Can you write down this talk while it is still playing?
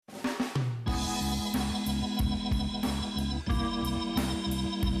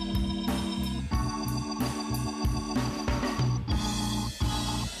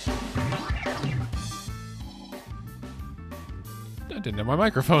didn't have my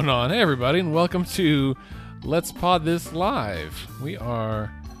microphone on. Hey, everybody, and welcome to Let's Pod This Live. We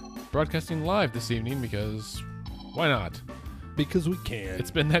are broadcasting live this evening because why not? Because we can. It's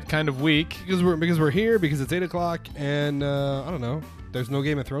been that kind of week. Because we're here, because it's 8 o'clock, and I don't know. There's no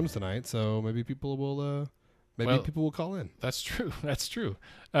Game of Thrones tonight, so maybe people will people will call in. That's true. That's true.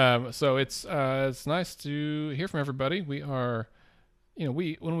 So it's nice to hear from everybody. We are,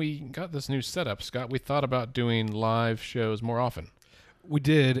 when we got this new setup, Scott, we thought about doing live shows more often. We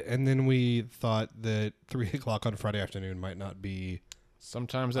did, and then we thought that 3 o'clock on Friday afternoon might not be.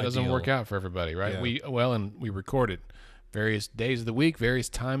 Sometimes that doesn't work out for everybody, right? Yeah. We recorded various days of the week, various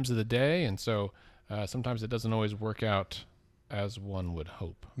times of the day, and so sometimes it doesn't always work out as one would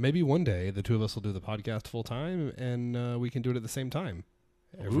hope. Maybe one day the two of us will do the podcast full time, and we can do it at the same time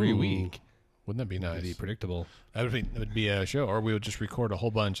every week. Wouldn't that be nice? It'd be predictable. That would be a show, or we would just record a whole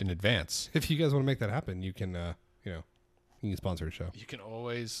bunch in advance. If you guys want to make that happen, you can, you can sponsor a show. You can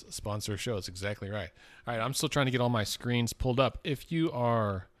always sponsor a show. That's exactly right. All right, I'm still trying to get all my screens pulled up. If you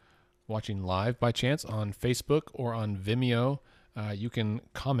are watching live by chance on Facebook or on Vimeo, you can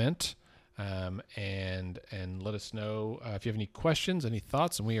comment and let us know if you have any questions, any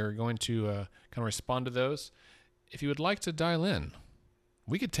thoughts, and we are going to kind of respond to those. If you would like to dial in,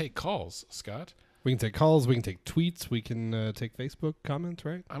 we could take calls, Scott. We can take calls. We can take tweets. We can take Facebook comments,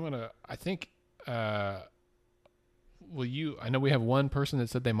 right? I know we have one person that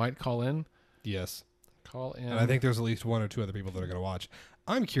said they might call in. Yes. Call in. And I think there's at least one or two other people that are going to watch.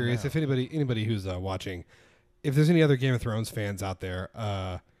 I'm curious if anybody who's watching, if there's any other Game of Thrones fans out there,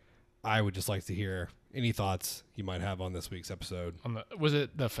 I would just like to hear any thoughts you might have on this week's episode. Was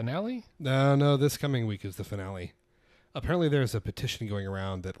it the finale? No, this coming week is the finale. Apparently there's a petition going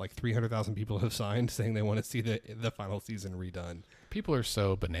around that like 300,000 people have signed saying they want to see the final season redone. People are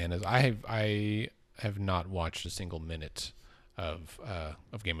so bananas. I have not watched a single minute of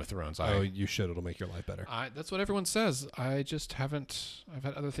Game of Thrones. You should. It'll make your life better. That's what everyone says. I just haven't. I've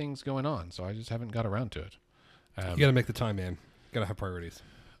had other things going on, so I just haven't got around to it. You got to make the time, man. Got to have priorities.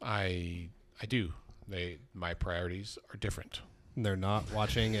 I do. My priorities are different. They're not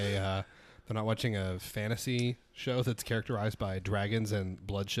watching a fantasy show that's characterized by dragons and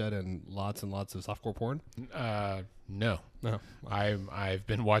bloodshed and lots of softcore porn. No. I've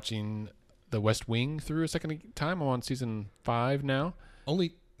been watching The West Wing through a second time. I'm on season 5 now.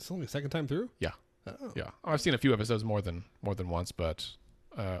 It's only a second time through? Yeah. Oh. Yeah. I've seen a few episodes more than once, but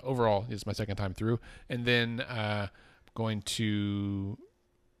overall it's my second time through. And then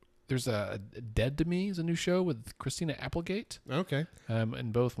there's a Dead to Me is a new show with Christina Applegate. Okay.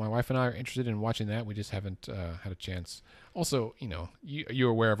 And both my wife and I are interested in watching that. We just haven't had a chance. Also, you're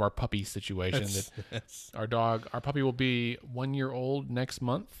aware of our puppy situation. Our puppy will be 1 year old next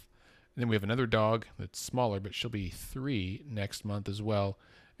month. And then we have another dog that's smaller, but she'll be 3 next month as well.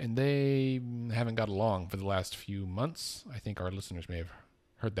 And they haven't got along for the last few months. I think our listeners may have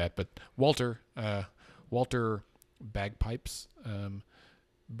heard that. But Walter Bagpipes,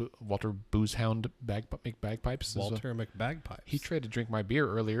 Walter Boozehound Bagpipes. Walter McBagpipes. He tried to drink my beer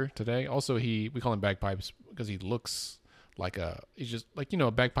earlier today. Also, we call him Bagpipes because he looks like he's just like,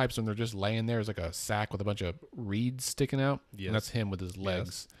 bagpipes when they're just laying there is like a sack with a bunch of reeds sticking out. Yes. And that's him with his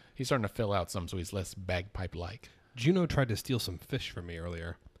legs. Yes. He's starting to fill out some, so he's less bagpipe-like. Juno tried to steal some fish from me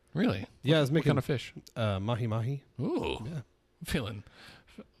earlier. Really? Yeah, I was making... What kind of fish? Mahi-mahi. Ooh. Yeah. I'm feeling...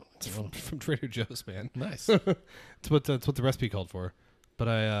 It's from Trader Joe's, man. Nice. It's what the recipe called for. But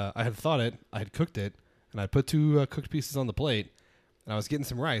I had thought it, I had cooked it, and I put 2 cooked pieces on the plate, and I was getting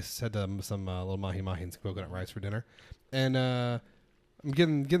some rice. Had some little mahi-mahi and some coconut rice for dinner. And I'm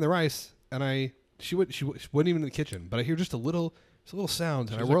getting the rice, and she wasn't even in the kitchen, but I hear just a little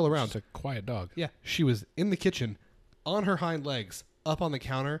sound, and I whirl around. Just a quiet dog. Yeah, she was in the kitchen, on her hind legs, up on the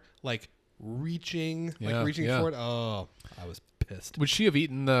counter, reaching for it. Oh, I was pissed. Would she have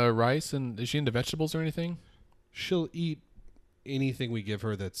eaten the rice, and is she into vegetables or anything? She'll eat anything we give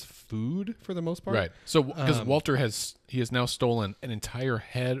her that's food for the most part. Right. So because Walter has now stolen an entire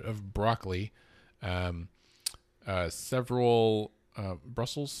head of broccoli, several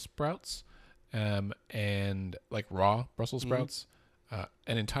Brussels sprouts, and raw Brussels sprouts,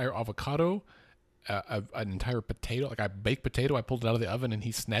 an entire avocado, an entire potato, like a baked potato. I pulled it out of the oven and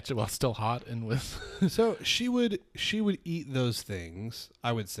he snatched it while it's still hot and was. So she would eat those things,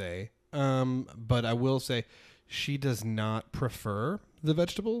 I would say. But I will say she does not prefer the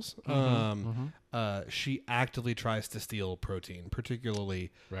vegetables. She actively tries to steal protein,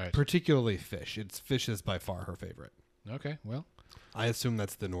 particularly fish. Fish is by far her favorite. Okay, well, I assume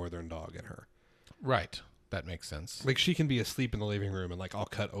that's the northern dog in her. Right. That makes sense. She can be asleep in the living room and I'll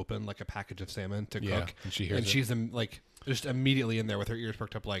cut open a package of salmon to cook. And she hears she's just immediately in there with her ears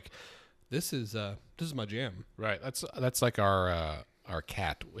perked up, like, this is my jam. Right. That's like our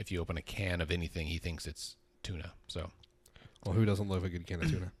cat. If you open a can of anything, he thinks it's tuna. So, Well, who doesn't love a good can of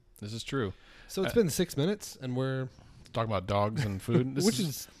tuna? this is true. So it's been 6 minutes, and we're Talking about dogs and food, which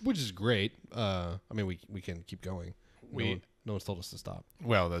is great. I mean, we can keep going. No one's told us to stop.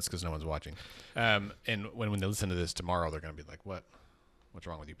 well, that's because no one's watching. And when they listen to this tomorrow, they're going to be like, "What's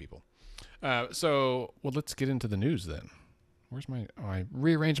wrong with you people?" So let's get into the news then. Where's my? Oh, I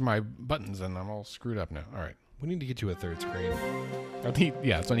rearranged my buttons and I'm all screwed up now. All right. We need to get you a third screen.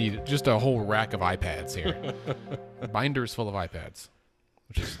 So I need just a whole rack of iPads here. Binders full of iPads,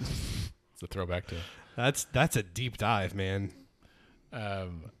 which is it's a throwback to. That's a deep dive, man.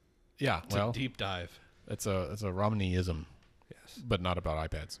 Yeah. It's a deep dive. It's a Romneyism. Yes. But not about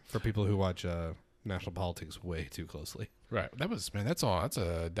iPads. For people who watch national politics way too closely. Right. That's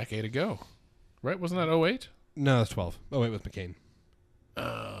a decade ago. Right? Wasn't that 08? No, it's 12. Oh, wait, with McCain.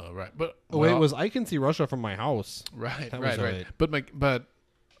 Right. But It was I can see Russia from my house. right. That was Right. 08. But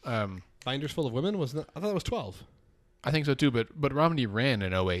Binders full of women was not, I thought it was 12. I think so too. But Romney ran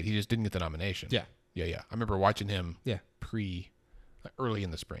in 08. He just didn't get the nomination. Yeah. Yeah. I remember watching him. Yeah. Early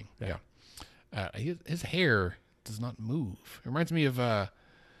in the spring. Yeah. His hair does not move. It reminds me of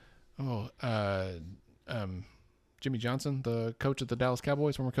Jimmy Johnson, the coach of the Dallas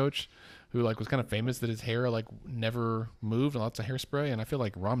Cowboys, former coach, who was kind of famous that his hair never moved and lots of hairspray. And I feel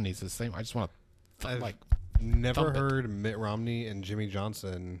like Romney's the same. I just want to Never heard Mitt Romney and Jimmy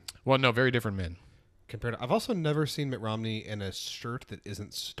Johnson no, very different men. compared. I've also never seen Mitt Romney in a shirt that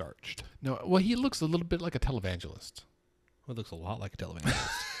isn't starched. No, well, he looks a little bit like a televangelist. Well, it looks a lot like a televangelist.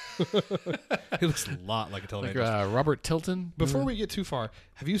 He looks a lot like a Like televangelist. Robert Tilton. Before we get too far,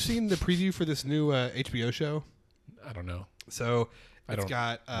 have you seen the preview for this new HBO show? I don't know. So I it's don't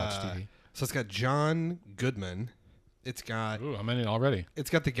got watch TV. So it's got John Goodman. It's got Ooh, I'm in it already.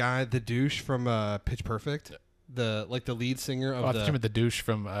 the guy, the douche from Pitch Perfect, the lead singer of I thought you meant the douche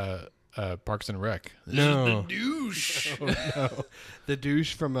from Parks and Rec. No. The douche. no, the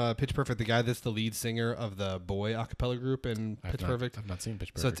douche from Pitch Perfect, the guy that's the lead singer of the boy a cappella group in Pitch Perfect. I've not seen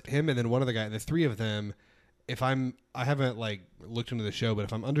Pitch So Perfect. it's him and then one other guy. The three of them. I haven't looked into the show, but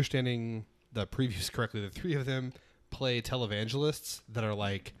if I'm understanding the previews correctly, the three of them play televangelists that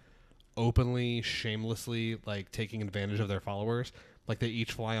are openly, shamelessly taking advantage of their followers. They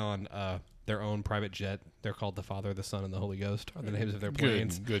each fly on their own private jet. They're called the Father, the Son, and the Holy Ghost are the names of their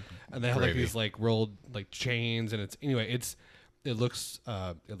planes. Good. And they have gravy. these rolled chains, and it looks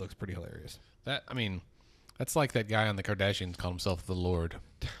pretty hilarious. That's like that guy on the Kardashians called himself the Lord.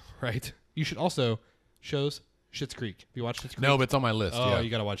 Right? You should also shows Schitt's Creek. Have you watched Schitt's Creek? No, but it's on my list. Oh, yeah. you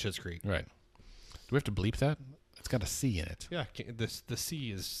got to watch Schitt's Creek. Right. Do we have to bleep that? It's got a C in it. Yeah, the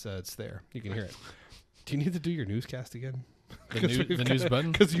C is it's there. You can hear it. Do you need to do your newscast again? The news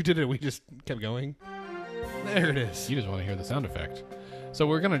button? Because you did it. We just kept going. There it is. You just want to hear the sound effect. So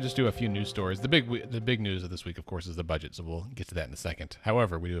we're going to just do a few news stories. The big news of this week, of course, is the budget. So we'll get to that in a second.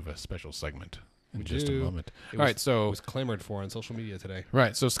 However, we do have a special segment in just a moment. It was clamored for on social media today.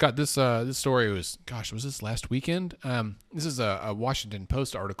 Right. So Scott, this story was this last weekend? This is a Washington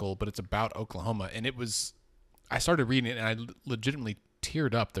Post article, but it's about Oklahoma, and I started reading it and I legitimately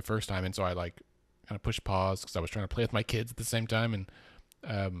teared up the first time, and so I kind of pushed pause because I was trying to play with my kids at the same time,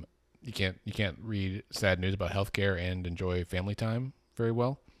 and you can't read sad news about healthcare and enjoy family time very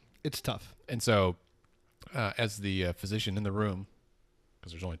well. It's tough. And so, as the physician in the room,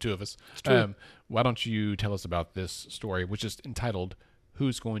 because there's only two of us, why don't you tell us about this story, which is entitled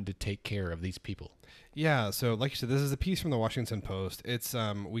 "Who's Going to Take Care of These People?" Yeah, so like you said, this is a piece from the Washington Post. It's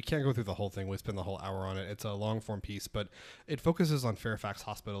we can't go through the whole thing. We spend the whole hour on it. It's a long form piece, but it focuses on Fairfax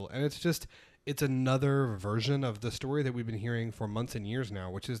Hospital, and it's another version of the story that we've been hearing for months and years now,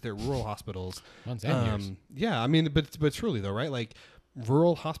 which is that rural hospitals. Months and years. Yeah, I mean, but truly though, right?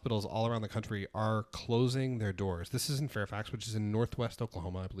 Rural hospitals all around the country are closing their doors. This is in Fairfax, which is in northwest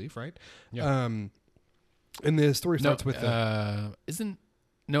Oklahoma, I believe, right? Yeah. And the story starts with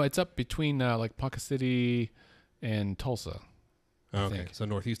it's up between Ponca City and Tulsa. Oh, okay, so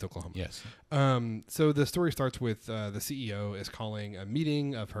northeast Oklahoma. Yes. So the story starts with the CEO is calling a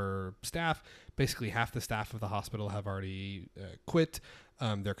meeting of her staff. Basically, half the staff of the hospital have already quit.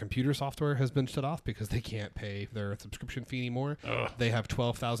 Their computer software has been shut off because they can't pay their subscription fee anymore. Ugh. They have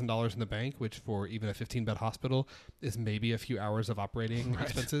 $12,000 in the bank, which for even a 15-bed hospital is maybe a few hours of operating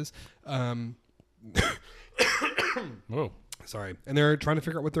expenses. Whoa. Sorry. And they're trying to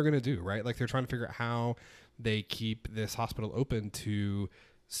figure out what they're going to do, right? They're trying to figure out how they keep this hospital open to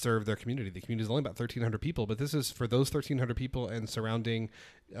serve their community. The community is only about 1,300 people, but this is for those 1,300 people and surrounding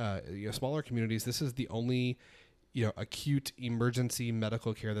smaller communities. This is the only acute emergency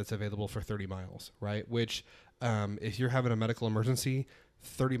medical care that's available for 30 miles, right? Which, if you're having a medical emergency,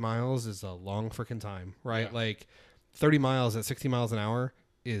 30 miles is a long freaking time, right? Yeah. Like 30 miles at 60 miles an hour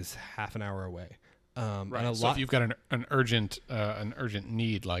is half an hour away. Right. And a So lot, if you've got an urgent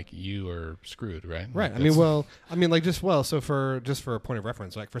need, like, you are screwed, right? right. Like, So for a point of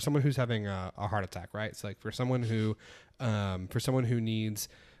reference, like for someone who's having a heart attack, right? It's like for someone who's having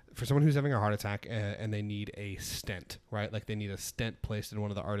a heart attack and they need a stent, right? Like they need a stent placed in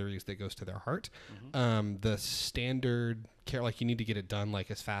one of the arteries that goes to their heart. The standard care, like you need to get it done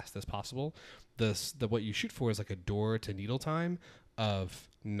like as fast as possible. What you shoot for is like a door to needle time of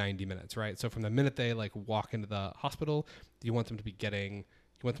 90 minutes, right? So from the minute they like walk into the hospital, you want them to be getting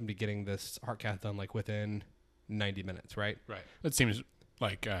this heart cath done like within 90 minutes, right? right. That seems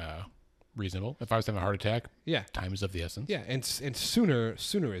like reasonable. If I was having a heart attack, Yeah. time is of the essence. Yeah, and sooner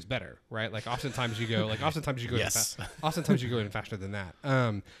is better, right? Like oftentimes you go Yes. oftentimes you go in faster than that.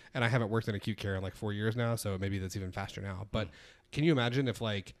 And I haven't worked in acute care in like 4 years now, so maybe that's even faster now. But can you imagine if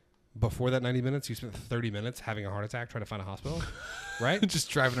like before that 90 minutes you spent 30 minutes having a heart attack trying to find a hospital, right? Just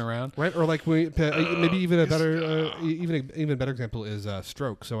driving around. Right, or like maybe even a better, even better example is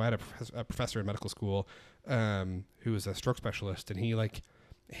stroke. So I had a professor in medical school who was a stroke specialist, and he like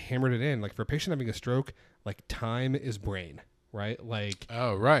hammered it in like for a patient having a stroke, like time is brain, right? Like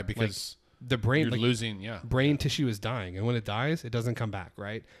Oh, right. Because the brain, you're like losing. Yeah. brain tissue is dying, and when it dies, it doesn't come back,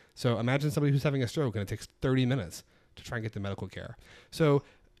 right? So imagine somebody who's having a stroke and it takes 30 minutes to try and get the medical care. So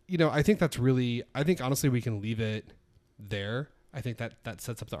I think honestly we can leave it there. I think that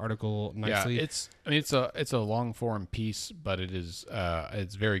sets up the article nicely. Yeah, it's a long form piece, but it's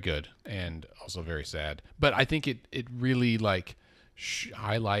very good and also very sad. But I think it really like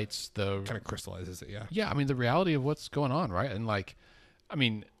highlights the kind of crystallizes it. Yeah. Yeah, I mean the reality of what's going on, right? And like, I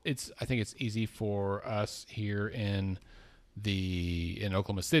mean, I think it's easy for us here in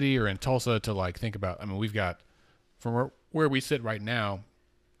Oklahoma City or in Tulsa to like think about. I mean, we've got from where we sit right now,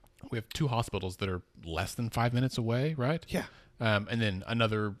 we have 2 hospitals that are less than 5 minutes away, right? Yeah. And then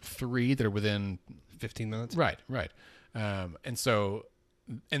another 3 that are within 15 minutes. Right. And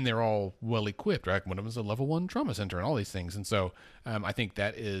they're all well equipped, right? One of them is a level 1 trauma center and all these things. And so I think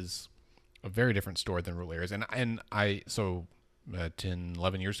that is a very different story than rural areas. And 10,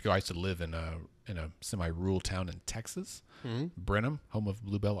 11 years ago, I used to live in a semi-rural town in Texas, Brenham, home of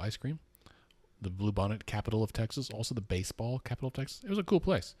Bluebell ice cream, the Bluebonnet capital of Texas, also the baseball capital of Texas. It was a cool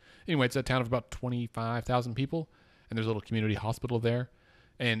place. Anyway, it's a town of about 25,000 people, and there's a little community hospital there.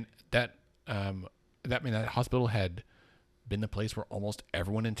 And that hospital had been the place where almost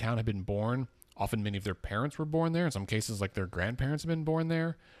everyone in town had been born. Often many of their parents were born there. In some cases, like their grandparents have been born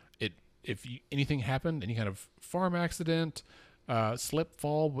there. If anything happened, any kind of farm accident, slip,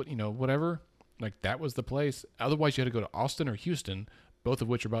 fall, whatever, like that was the place. Otherwise, you had to go to Austin or Houston, both of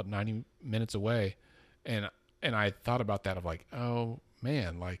which are about 90 minutes away. And I thought about that of like, oh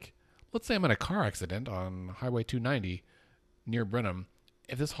man, like let's say I'm in a car accident on Highway 290 near Brenham.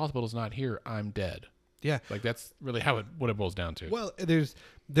 If this hospital is not here, I'm dead. Yeah. Like that's really what it boils down to. Well, there's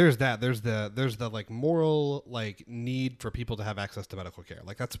the like moral like need for people to have access to medical care.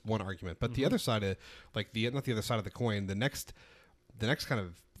 Like that's one argument. But the other side of not the other side of the coin, the next kind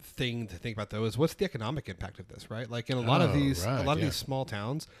of thing to think about though is what's the economic impact of this, right? Like in a lot of these these small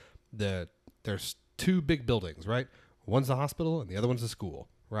towns, there's 2 big buildings, right? One's the hospital and the other one's the school,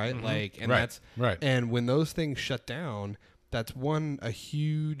 right? Like and that's right. And when those things shut down, that's a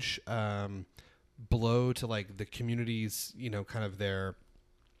huge blow to like the community's, kind of their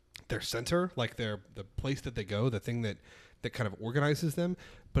center, like the place that they go, the thing that kind of organizes them.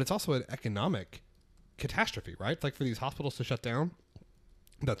 But it's also an economic catastrophe, right? Like for these hospitals to shut down,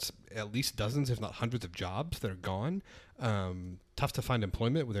 that's at least dozens, if not hundreds of jobs that are gone. Tough to find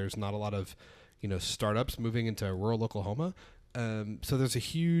employment where there's not a lot of, startups moving into rural Oklahoma. So there's a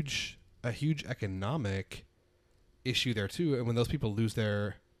huge economic issue there too. And when those people lose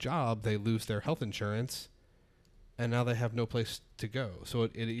their job, they lose their health insurance, and now they have no place to go. So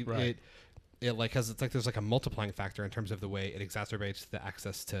it like has, it's like there's like a multiplying factor in terms of the way it exacerbates the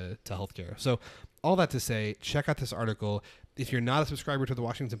access to healthcare. So all that to say, check out this article. If you're not a subscriber to the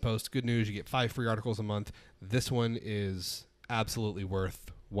Washington Post, good news, you get 5 free articles a month. This one is absolutely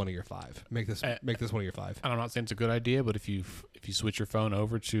worth one of your 5. Make this one of your 5. I'm not saying it's a good idea, but if you switch your phone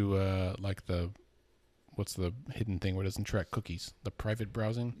over to like what's the hidden thing where it doesn't track cookies? The private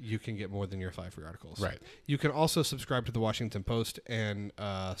browsing? You can get more than your 5 free articles. Right. You can also subscribe to the Washington Post and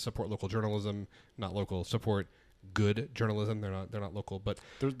support local journalism. Not local, support good journalism. They're not local, but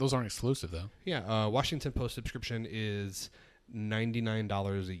those aren't exclusive though. Yeah. Washington Post subscription is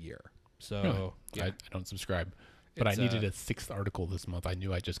 $99 a year. So really? yeah. I don't subscribe. But It's, I needed a 6th article this month. I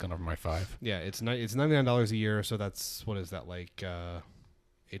knew I'd just gone over my 5. Yeah, it's $99 a year, so that's what is that like $8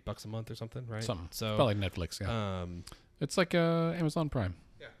 a month or something, right? Something. So About like Netflix. Yeah. um, It's like Amazon Prime.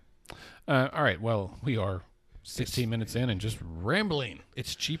 Yeah. All right. Well, we are 16 minutes in and just rambling.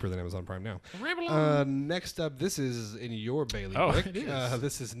 it's cheaper than Amazon Prime now. Rambling. Next up, this is in your bailiwick. Oh, it is.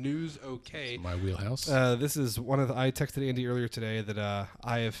 This is News OK. My wheelhouse. This is one of the, I texted Andy earlier today that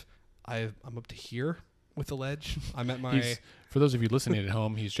I'm up to here with the ledge. I'm at my For those of you listening at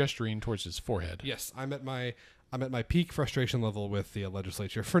home, he's gesturing towards his forehead. yes. I'm at my peak frustration level with the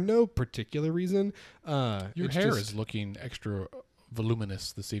legislature for no particular reason. Your it's hair just- is looking extra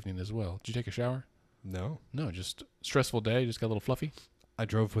voluminous this evening as well. Did you take a shower? no. No, just stressful day. Just got a little fluffy. I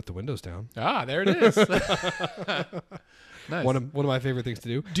drove with the windows down. Ah, there it is. Nice. One of my favorite things to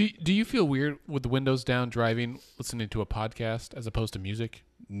do. Do you feel weird with the windows down driving, listening to a podcast as opposed to music?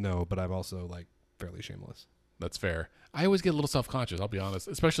 No, but I'm also like fairly shameless. That's fair. I always get a little self-conscious, I'll be honest,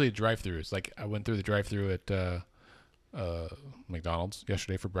 especially at drive-thrus. Like I went through the drive-thru at McDonald's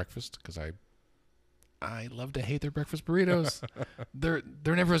yesterday for breakfast because I love to hate their breakfast burritos. They're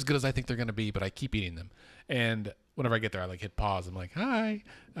never as good as I think they're going to be, but I keep eating them. And whenever I get there, I like hit pause. I'm like, "Hi."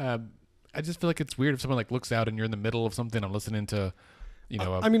 I just feel like it's weird if someone like looks out and you're in the middle of something. I'm listening to,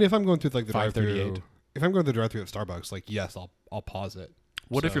 I mean, if I'm going through like the 538. drive-thru, if I'm going through the drive-thru at Starbucks, like yes, I'll pause it.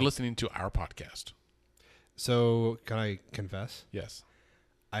 what if So- you're listening to our podcast? So can I confess? Yes.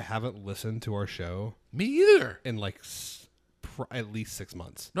 I haven't listened to our show Me either. in like at least 6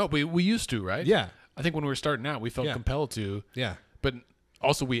 months. No, but we used to, right? Yeah, I think when we were starting out, we felt Yeah. compelled to, yeah. but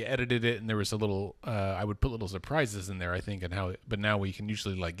also we edited it and there was a little, I would put little surprises in there, I think, and but now we can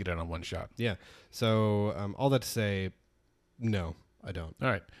usually like get it on one shot. Yeah. So all that to say, no, I don't. All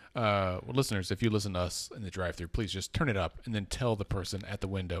right. Well, listeners, if you listen to us in the drive-thru, please just turn it up and then tell the person at the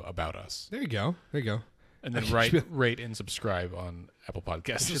window about us. There you go. There you go. And then I should- rate and subscribe on Apple I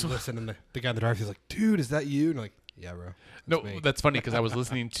Podcasts. should listen, and the guy in the drive-thru is like, "Dude, is that you?" And I'm like, "Yeah, bro." No, me. that's funny because I was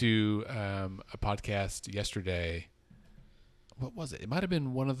listening to a podcast yesterday. What was it? It might have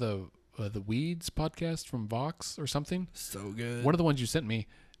been one of the Weeds podcasts from Vox or something. So good. One of the ones you sent me,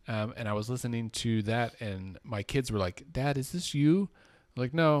 and I was listening to that, and my kids were like, "Dad, is this you?" I'm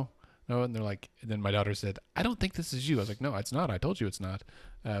like, no, and they're like, and then my daughter said, "I don't think this is you." I was like, "No, it's not. I told you it's not."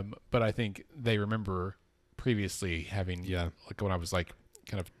 But I think they remember previously having, like when I was like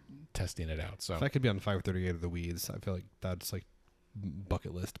kind of testing it out. So If I could be on 538 of the Weeds, I feel like that's like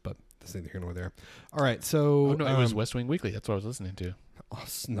bucket list, but this neither here nor there. All right, so oh, no, it was West Wing Weekly. That's what I was listening to.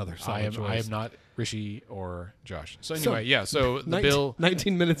 another solid I choice. am not Rishi or Josh. So So, anyway, yeah. So the 19, bill.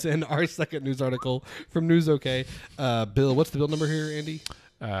 19 minutes in, our second news article from News OK. Bill, what's the bill number here, Andy?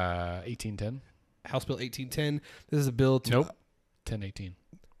 1810. House Bill 1810. This is a bill to 1018.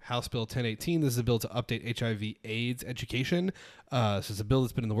 House Bill 1018. This is a bill to update HIV/AIDS education. This is a bill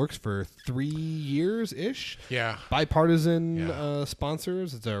that's been in the works for 3 years ish. Yeah. Bipartisan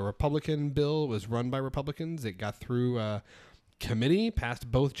sponsors. It's a Republican bill. It was run by Republicans. It got through committee, passed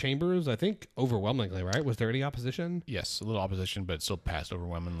both chambers. I think overwhelmingly. Right? Was there any opposition? Yes, a little opposition, but it still passed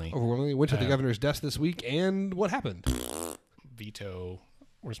overwhelmingly. Overwhelmingly. Went to the governor's desk this week, and what happened? Veto.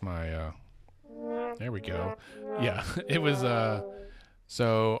 Where's my? There we go. Yeah, it was.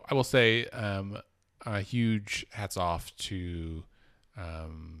 So I will say, a huge hats off to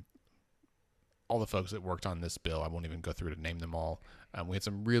all the folks that worked on this bill. I won't even go through to name them all. We had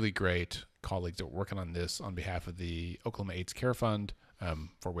some really great colleagues that were working on this on behalf of the Oklahoma AIDS Care Fund,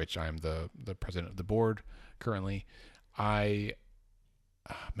 for which I am the president of the board currently. We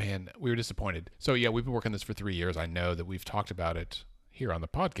were disappointed. So yeah, we've been working on this for 3 years. I know that we've talked about it here on the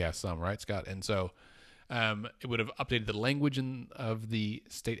podcast some, right, Scott? And so it would have updated the language of the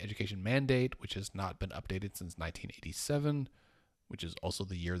state education mandate, which has not been updated since 1987, which is also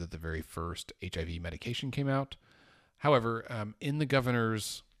the year that the very first HIV medication came out. However, in the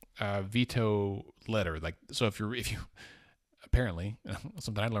governor's veto letter, if you apparently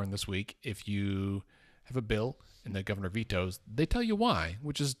something I learned this week, if you have a bill and the governor vetoes, they tell you why,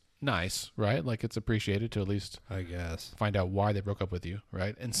 which is nice, right? Like it's appreciated to at least, I guess, find out why they broke up with you,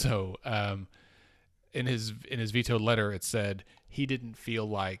 right? And so, in his veto letter, it said he didn't feel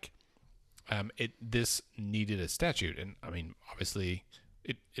like this needed a statute, and I mean, obviously,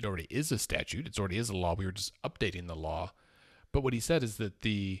 it already is a statute. It already is a law. We were just updating the law. But what he said is that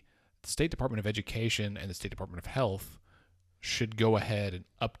the State Department of Education and the State Department of Health should go ahead and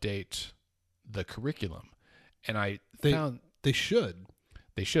update the curriculum. And I found they should.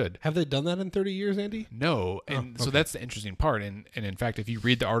 they should. Have they done that in 30 years, Andy? No, and so that's the interesting part. And in fact, if you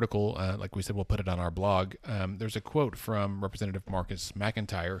read the article, like we said, we'll put it on our blog. There's a quote from Representative Marcus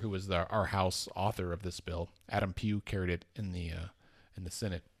McIntyre, who was our House author of this bill. Adam Pugh carried it in the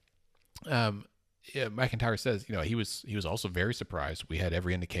Senate. McIntyre says, he was also very surprised. We had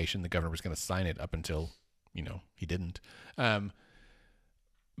every indication the governor was going to sign it up until, he didn't.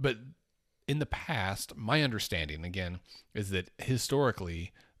 But in the past, my understanding, again, is that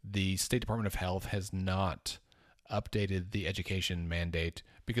historically, the State Department of Health has not updated the education mandate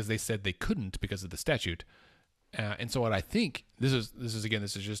because they said they couldn't because of the statute. And so what I think, this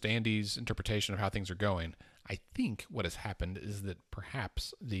is just Andy's interpretation of how things are going. I think what has happened is that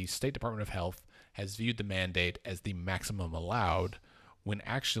perhaps the State Department of Health has viewed the mandate as the maximum allowed when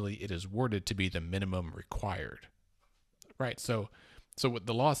actually it is worded to be the minimum required. Right? So what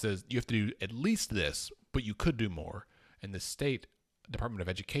the law says, you have to do at least this, but you could do more. And the State Department of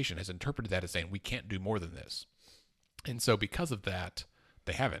Education has interpreted that as saying we can't do more than this. And so because of that,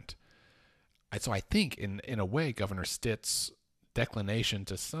 they haven't. So I think in a way, Governor Stitt's declination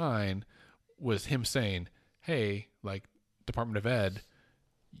to sign was him saying, hey, like Department of Ed,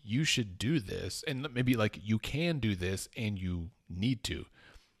 you should do this. And maybe like you can do this and you need to.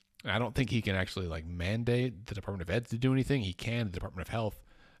 I don't think he can actually like mandate the Department of Ed to do anything. He can, the Department of Health.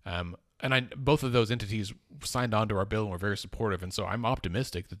 And both of those entities signed on to our bill and were very supportive. And so I'm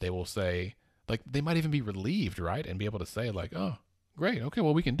optimistic that they will say, like, they might even be relieved, right? And be able to say like, oh, great. Okay,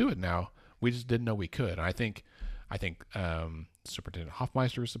 well, we can do it now. We just didn't know we could. And I think Superintendent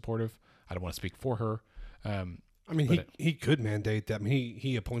Hoffmeister is supportive. I don't want to speak for her. He could mandate that. I mean,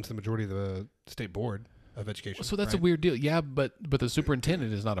 he appoints the majority of the state board of education. So that's right? a weird deal. Yeah, but the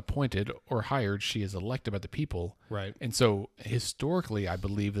superintendent is not appointed or hired. She is elected by the people. Right. And so historically, I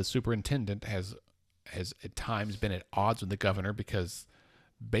believe the superintendent has at times been at odds with the governor because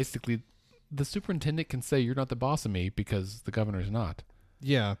basically the superintendent can say, you're not the boss of me because the governor is not.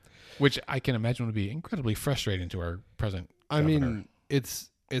 Yeah. Which I can imagine would be incredibly frustrating to our present governor. I mean, it's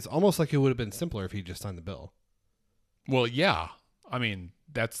almost like it would have been simpler if he just signed the bill. Well, yeah. I mean,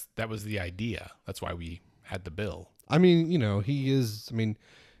 that was the idea. That's why we had the bill. I mean, he's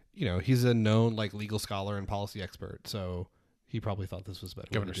a known like legal scholar and policy expert, so he probably thought this was better.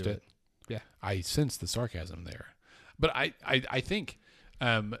 Governor Stitt. Yeah. I sense the sarcasm there. But I think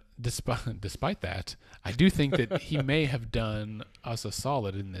despite that, I do think that he may have done us a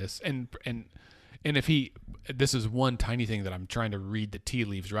solid in this. And if this is one tiny thing that I'm trying to read the tea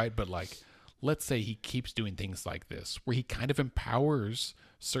leaves, right? But like, let's say he keeps doing things like this, where he kind of empowers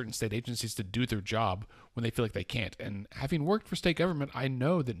certain state agencies to do their job when they feel like they can't. And having worked for state government, I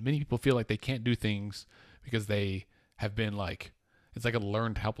know that many people feel like they can't do things because they have been like, it's like a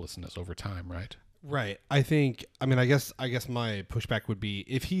learned helplessness over time, right? Right. I guess my pushback would be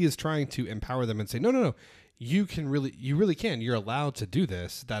if he is trying to empower them and say, no, you really can. You're allowed to do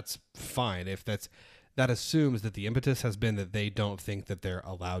this. That's fine. If that assumes that the impetus has been that they don't think that they're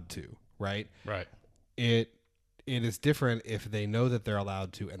allowed to. Right. Right. It is different if they know that they're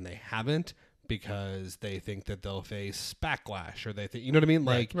allowed to and they haven't because they think that they'll face backlash or they think, you know what I mean?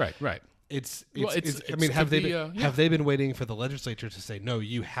 Like, right. Have they been waiting for the legislature to say, no,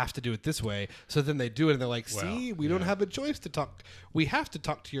 you have to do it this way? So then they do it and they're like, see, we don't have a choice to talk. We have to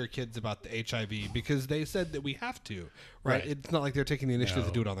talk to your kids about the HIV because they said that we have to, right? It's not like they're taking the initiative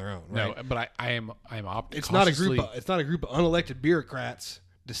to do it on their own. Right? No, but I am It's not a group of unelected bureaucrats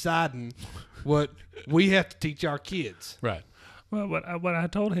deciding what we have to teach our kids. Right. Well, what I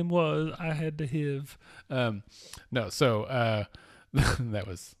told him was I had to have. That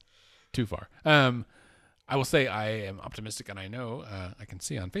was too far. I will say I am optimistic, and I know I can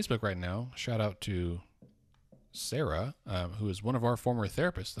see on Facebook right now. Shout out to Sarah, who is one of our former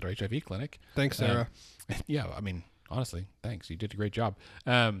therapists at our HIV clinic. Thanks, Sarah. Yeah, I mean, honestly, thanks. You did a great job.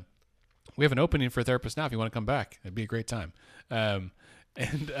 We have an opening for a therapist now. If you want to come back, it'd be a great time.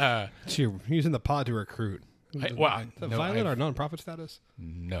 You're using the pod to recruit. Violate our nonprofit status?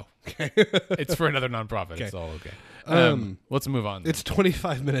 No. Okay. It's for another nonprofit. Okay. It's all okay. Let's move on. It's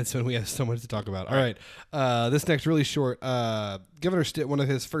 25 minutes and we have so much to talk about. All right. This next really short. Governor Stitt, one of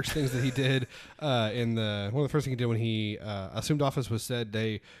his first things that he did one of the first things he did when he assumed office was said,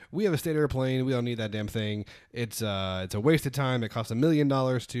 we have a state airplane. We don't need that damn thing. It's a waste of time. It costs $1 million to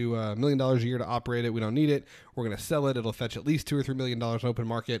 $1 million a year to operate it. We don't need it. We're going to sell it. It'll fetch at least $2 or $3 million in open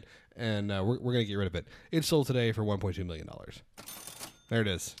market, and we're going to get rid of it. It sold today for $1.2 million. There it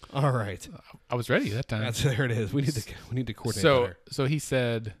is. All right. I was ready that time. There it is. We need to coordinate better. So he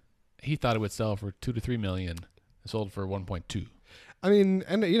said he thought it would sell for $2 to $3 million. It sold for 1.2. I mean,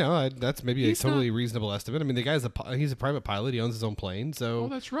 and that's maybe He's a totally reasonable estimate. I mean, the guy's he's a private pilot. He owns his own plane, so Oh,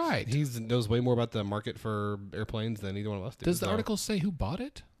 that's right. he knows way more about the market for airplanes than either one of us do. Does the so, article say who bought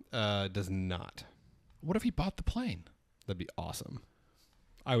it? does not? What if he bought the plane? That'd be awesome.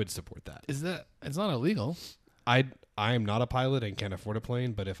 I would support that. It's not illegal. I am not a pilot and can't afford a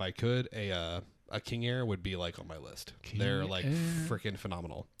plane, but if I could, a King Air would be like on my list. King They're like Air. freaking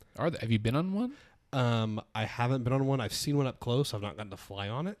phenomenal. Have you been on one? I haven't been on one. I've seen one up close. I've not gotten to fly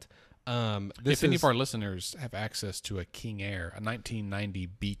on it. If any of our listeners have access to a King Air, a 1990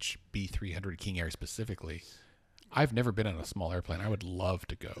 Beech B300 King Air specifically, I've never been on a small airplane. I would love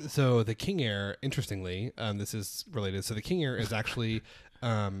to go. So the King Air, interestingly, this is related. So the King Air is actually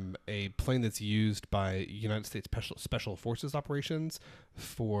a plane that's used by United States Special Forces operations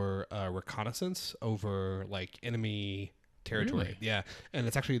for reconnaissance over like enemy territory. Really? Yeah, and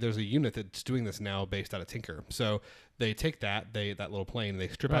it's actually there's a unit that's doing this now based out of Tinker. So they take that little plane, they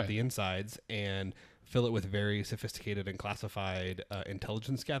strip out Right. the insides and fill it with very sophisticated and classified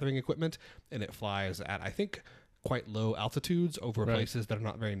intelligence gathering equipment, and it flies at I think quite low altitudes over Right. places that are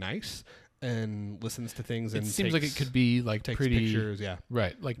not very nice, and listens to things. It And seems like it could be like takes pretty pictures. Yeah,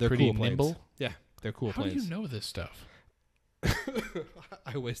 right, like they're pretty cool planes. nimble. Yeah, they're cool How do planes. you know this stuff?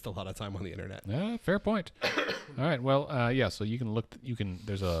 I waste a lot of time on the internet. Yeah, fair point. All right. Well, yeah. So you can look.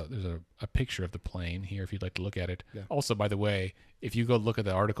 There's a picture of the plane here if you'd like to look at it. Yeah. Also, by the way, if you go look at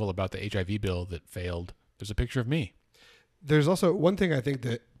the article about the HIV bill that failed, there's a picture of me. There's also one thing I think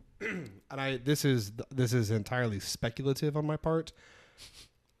that, this is entirely speculative on my part,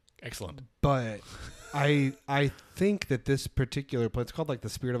 Excellent. but I think that this particular plane, it's called like the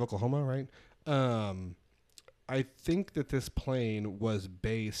Spirit of Oklahoma, right? I think that this plane was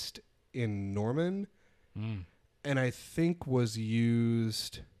based in Norman, and I think was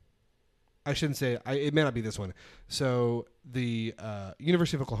used. I shouldn't say it may not be this one. So the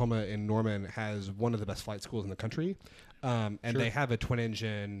University of Oklahoma in Norman has one of the best flight schools in the country, and Sure. they have a twin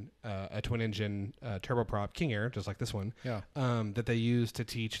engine turboprop King Air, just like this one, Yeah. that they use to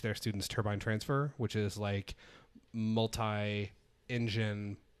teach their students turbine transfer, which is like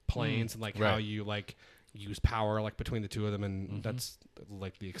multi-engine planes and like how right. you like use power like between the two of them, and that's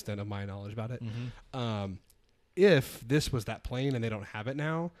like the extent of my knowledge about it. If this was that plane and they don't have it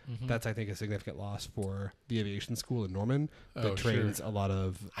now, that's I think a significant loss for the aviation school in Norman that Oh, trains sure. a lot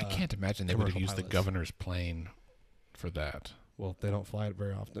of. I can't imagine they would have commercial used the pilots. governor's plane for that. Well, they don't fly it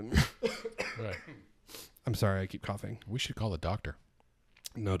very often. Right. I'm sorry, I keep coughing. We should call a doctor.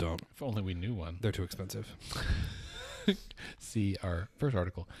 No, don't. If only we knew one. They're too expensive. See our first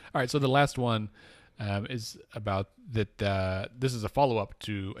article. All right, so the last one is about that. This is a follow up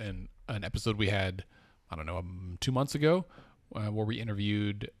to an episode we had, I don't know, 2 months ago, where we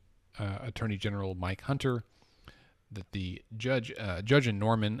interviewed Attorney General Mike Hunter. That the judge in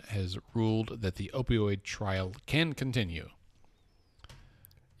Norman has ruled that the opioid trial can continue.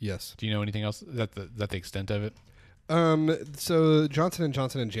 Yes. Do you know anything else? Is that the extent of it? So Johnson &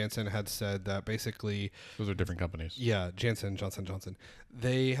 Johnson and Janssen had said that basically, Those are different companies. yeah, Johnson,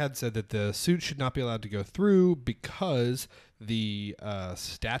 they had said that the suit should not be allowed to go through because the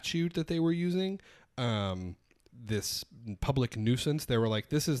statute that they were using, this public nuisance, they were like,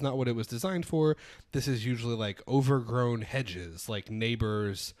 this is not what it was designed for. This is usually like overgrown hedges, like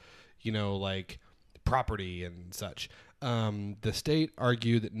neighbors, like property and such. The state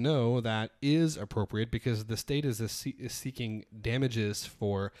argued that no, that is appropriate because the state is seeking damages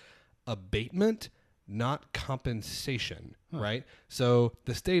for abatement, not compensation, right? So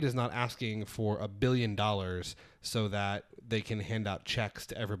the state is not asking for $1 billion so that they can hand out checks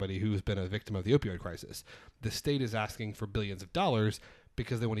to everybody who's been a victim of the opioid crisis. The state is asking for billions of dollars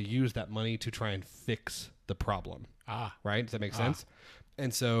because they want to use that money to try and fix the problem. Right? Does that make sense?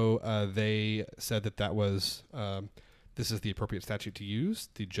 And so they said that was this is the appropriate statute to use.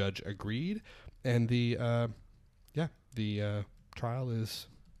 The judge agreed, and the trial is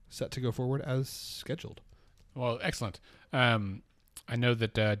set to go forward as scheduled. Well, excellent. I know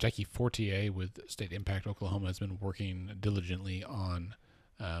that Jackie Fortier with State Impact Oklahoma has been working diligently on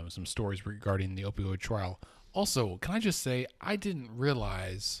some stories regarding the opioid trial. Also, can I just say, I didn't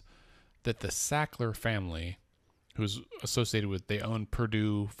realize that the Sackler family, who's associated with, they own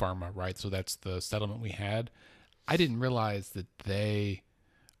Purdue Pharma, right? So that's the settlement we had. I didn't realize that they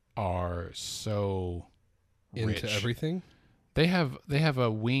are so rich. Into everything. They have a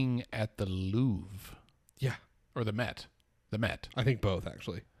wing at the Louvre. Yeah, Or the Met. The Met. I think both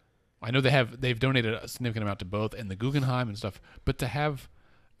actually. I know they've donated a significant amount to both and the Guggenheim and stuff. But to have,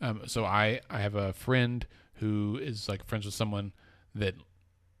 so I have a friend who is like friends with someone that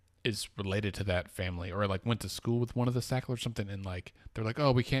is related to that family, or like went to school with one of the Sackler or something, and like they're like,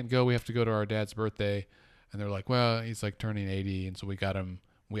 oh, we can't go, we have to go to our dad's birthday, and they're like, well, he's like turning 80, and so we got him,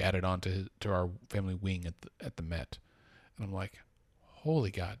 we added on to our family wing at the Met, and I'm like,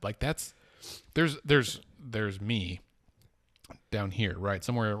 holy God, like that's there's me down here, right,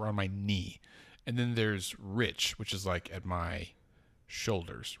 somewhere around my knee, and then there's Rich, which is like at my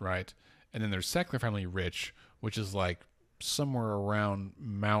shoulders, right, and then there's Sackler family Rich, which is like somewhere around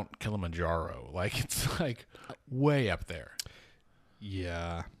Mount Kilimanjaro. Like it's like way up there.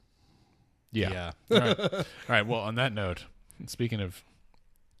 Yeah. Yeah. All right. All right. Well, on that note, speaking of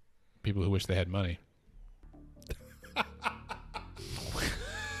people who wish they had money.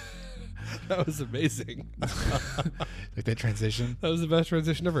 That was amazing. Like that transition. That was the best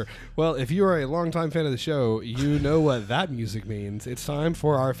transition ever. Well, if you are a longtime fan of the show, you know what that music means. It's time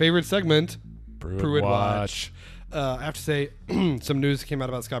for our favorite segment, Pruitt Watch. I have to say, some news came out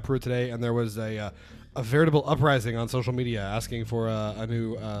about Scott Pruitt today, and there was a veritable uprising on social media asking for a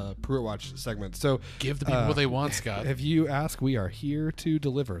new Pruitt Watch segment. So Give the people what they want, Scott. if you ask, we are here to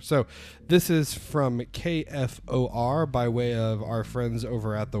deliver. So this is from KFOR by way of our friends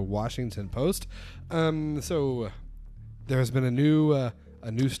over at the Washington Post. So there has been a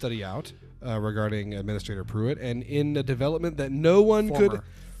new study out regarding Administrator Pruitt, and in a development that no one could...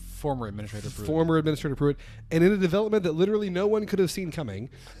 Former Administrator Pruitt. Former Administrator Pruitt. And in a development that literally no one could have seen coming,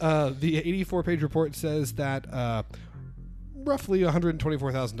 the 84-page report says that roughly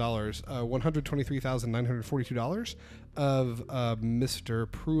 $124,000, $123,942 of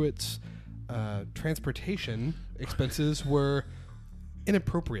Mr. Pruitt's transportation expenses were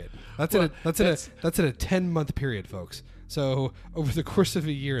inappropriate. That's in a 10-month period, folks. So over the course of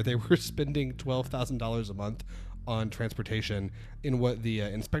a year, they were spending $12,000 a month on transportation in what the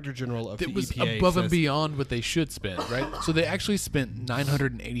Inspector General of the EPA was above says, and beyond what they should spend, right? So they actually spent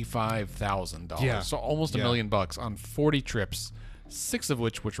 $985,000, Yeah. so almost $1 Yeah. million on 40 trips, 6 of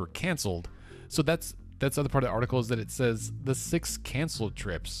which were canceled. So that's the other part of the article, is that it says the 6 canceled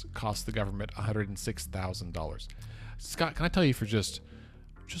trips cost the government $106,000. Scott, can I tell you, for just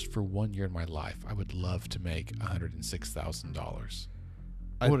for 1 year in my life, I would love to make $106,000.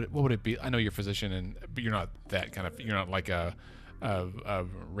 What would it be? I know you're a physician, but you're not that kind of. You're not like a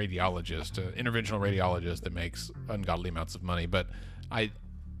radiologist, an interventional radiologist that makes ungodly amounts of money. But I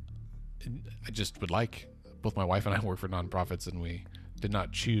just would like. Both my wife and I work for nonprofits, and we did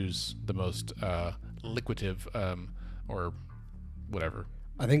not choose the most lucrative or whatever.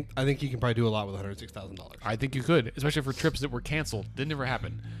 I think you can probably do a lot with $106,000. I think you could, especially for trips that were canceled. Didn't ever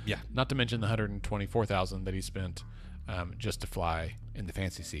happen. Yeah. Not to mention the $124,000 that he spent just to fly in the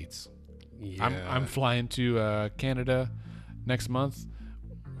fancy seats. Yeah. I'm flying to Canada next month.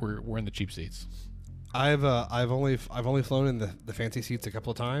 We're in the cheap seats. I've only flown in the fancy seats a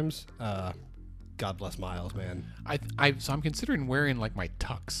couple of times. God bless Miles, man. So I'm considering wearing like my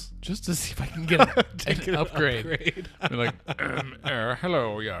tux just to see if I can get an upgrade. I'm like,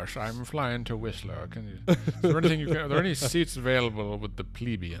 hello, yes, I'm flying to Whistler. Is there anything are there any seats available with the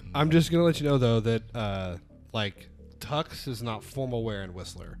plebeians? I'm just gonna let you know though that like tux is not formal wear in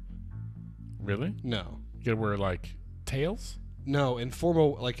Whistler. Really? No. You gotta wear like tails? No, in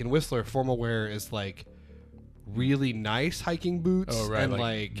Whistler, formal wear is like really nice hiking boots. Oh, right. And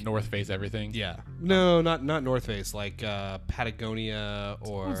like North Face everything? yeah. No, not North Face, like Patagonia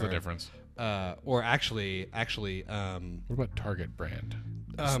or What's the difference? Or actually What about Target brand?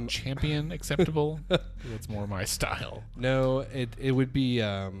 Is Champion acceptable? That's more my style. no, it would be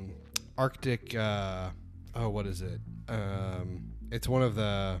Arctic what is it? It's one of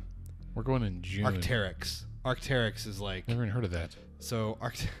the We're going in June. Arc'teryx. Arc'teryx is like Never even heard of that. so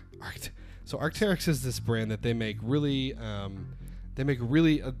Arc'teryx is this brand that they make really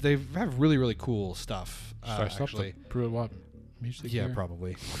they have really cool stuff. Should I stop Actually, the Pruitt Watt music? yeah, here?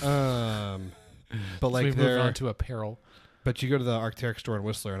 probably. But So like we move on to apparel. but you go to the Arc'teryx store in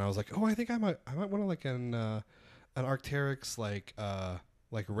Whistler, and I was like, oh, I think I might want to like an Arc'teryx like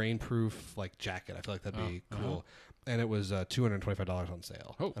rainproof like jacket. I feel like that'd be cool. And it was $225 on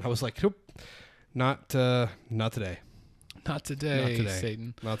sale. Oh. And I was like, nope, not today. Not today, Not today.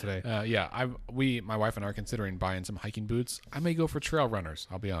 Satan. Not today. My wife and I are considering buying some hiking boots. I may go for trail runners.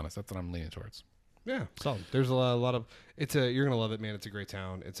 I'll be honest. That's what I'm leaning towards. Yeah, solid. There's a lot of. You're gonna love it, man. It's a great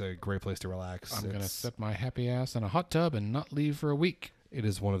town. It's a great place to relax. I'm gonna set my happy ass in a hot tub and not leave for a week. It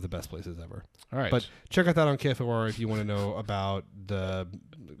is one of the best places ever. All right. But check out that on KFOR if you want to know about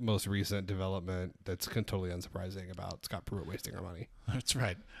most recent development that's totally unsurprising about Scott Pruitt wasting our money. That's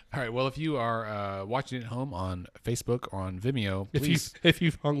right. All right. Well, if you are watching at home on Facebook or on Vimeo, please. If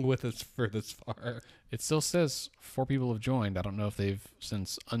you've hung with us for this far, It still says 4 people have joined. I don't know if they've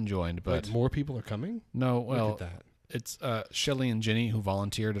since unjoined, but more people are coming. no. Look Well, at that. it's Shelly and Jenny who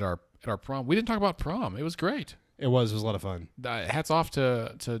volunteered at our prom. We didn't talk about prom. It was great. It was a lot of fun. Hats off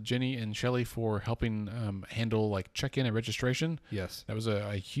to Jenny and Shelly for helping handle like check-in and registration. Yes. That was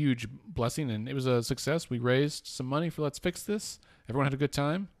a huge blessing, and it was a success. We raised some money for Let's Fix This. Everyone had a good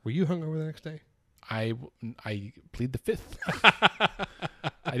time. Were you hungover the next day? I plead the fifth.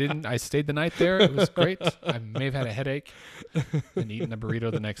 I didn't. I stayed the night there. It was great. I may have had a headache and eaten a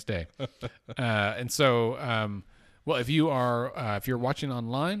burrito the next day. And so, well, if you're watching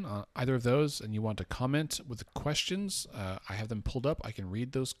online on either of those and you want to comment with the questions, I have them pulled up. I can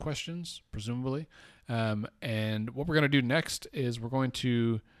read those questions, presumably. And what we're going to do next is we're going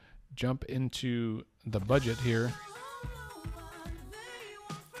to jump into the budget here.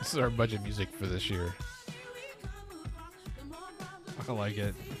 This is our budget music for this year. I like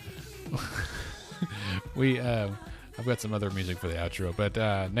it. I've got some other music for the outro, but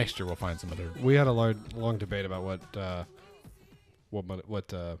next year we'll find some other We had a long debate about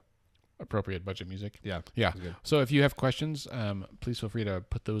what appropriate budget music. yeah. Yeah. Good. So if you have questions, please feel free to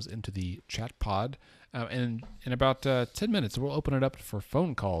put those into the chat pod. And in about 10 minutes, we'll open it up for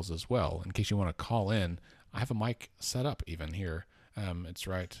phone calls as well, in case you want to call in. I have a mic set up even here. It's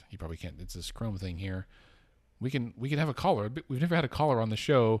right. You probably can't. It's this Chrome thing here. We can have a caller. We've never had a caller on the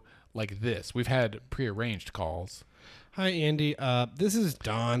show like this. We've had prearranged calls. Hi, Andy. This is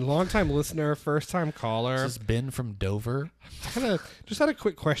Don, longtime listener, first time caller. This is Ben from Dover. Just had a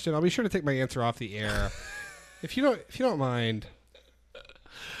quick question. I'll be sure to take my answer off the air, if you don't mind.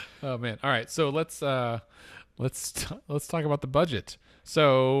 Oh man! All right, so let's talk about the budget.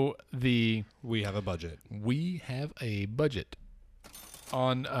 So We have a budget. we have a budget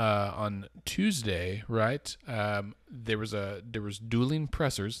on Tuesday, right? There was dueling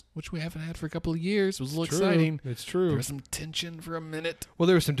pressers, which we haven't had for a couple of years. It was a little exciting. It's There true. was some tension for a minute. Well,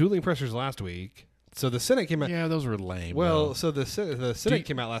 there were some dueling pressures last week. So the Senate came out. Yeah, those were lame. Well, though. so the Senate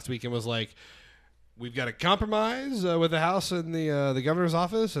came out last week and was like, "We've got a compromise with the House and the governor's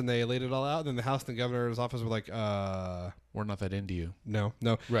office," and they laid it all out. And then the House and the governor's office were like, we're not that into you, no."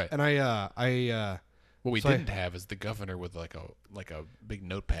 right? And What we so I- didn't have is the governor with like a big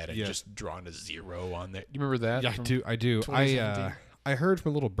notepad and Yeah. just drawing a zero on there. You remember that? yeah, from- I do. 2017? I heard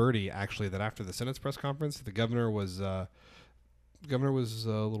from a little birdie actually that after the Senate's press conference, the governor was a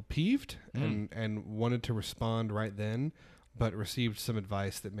little peeved and wanted to respond right then, but received some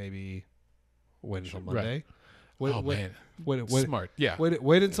advice that maybe wait until Monday. Oh man, Wait, smart. Yeah,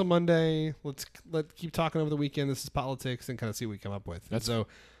 wait until Monday. Let's keep talking over the weekend. This is politics, and kind of see what we come up with. That's so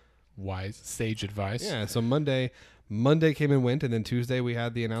wise, sage advice. yeah. So Monday came and went, and then Tuesday we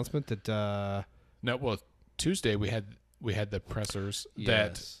had the announcement that No, well, Tuesday we had the pressers Yes.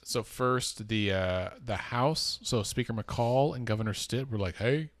 that. So first the House. So Speaker McCall and Governor Stitt were like,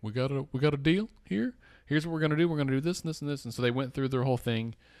 "Hey, we got a deal here. Here's what we're gonna do. We're gonna do this and this and this." And so they went through their whole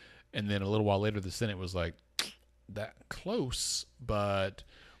thing, and then a little while later, the Senate was like, "That close, but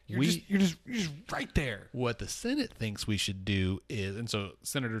you're just right there." what the Senate thinks we should do is," and so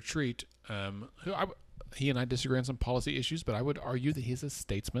Senator Treat, he and I disagree on some policy issues, but I would argue that he's a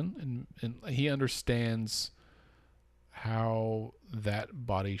statesman and he understands how that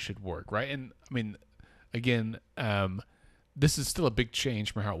body should work, right? And I mean, again, this is still a big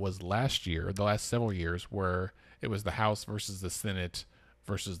change from how it was last year, the last several years, where it was the House versus the Senate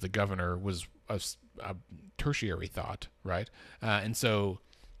versus the governor was a tertiary thought, right? And so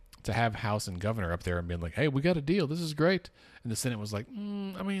to have House and governor up there and being like, "Hey, we got a deal. This is great," and the Senate was like,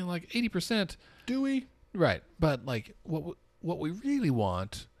 "I mean, like 80%, do we?" Right, but like what we really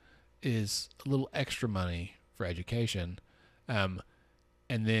want is a little extra money for education, and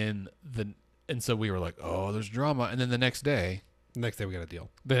so we were like, "Oh, there's drama," and then the next day Next day we got a deal.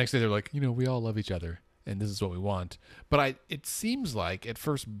 they're like, we all love each other and this is what we want. But it seems like at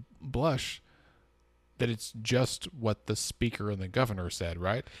first blush that it's just what the speaker and the governor said,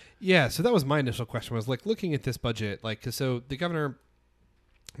 right? Yeah, so that was my initial question, was like looking at this budget, like, 'cause so the governor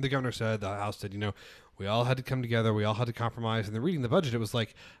said, the House said, we all had to come together, we all had to compromise, and then reading the budget, it was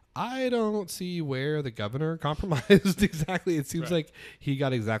like, I don't see where the governor compromised exactly. It seems like he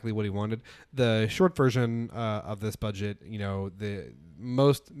got exactly what he wanted. The short version of this budget,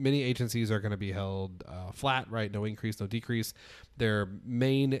 many agencies are going to be held flat, right? No increase, no decrease. The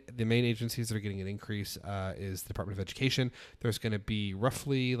main agencies that are getting an increase is the Department of Education. There's going to be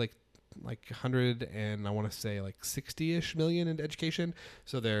roughly like like 100 and I want to say like 60-ish million into education.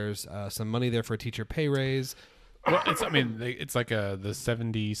 So there's some money there for a teacher pay raise. Well, it's like the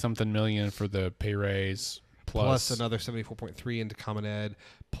 70 something million for the pay raise Plus another 74.3 into Common Ed,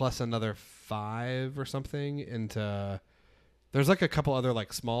 plus another 5 or something into. There's like a couple other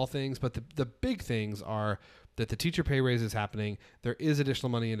like small things, but the big things are that the teacher pay raise is happening. There is additional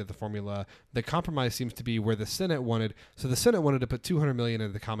money into the formula. The compromise seems to be where the Senate wanted. So the Senate wanted to put $200 million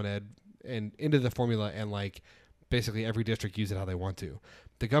into the Common Ed and into the formula, and like basically every district use it how they want to.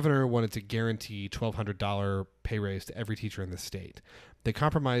 The governor wanted to guarantee $1,200 pay raise to every teacher in the state. The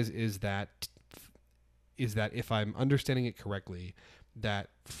compromise is that if I'm understanding it correctly, that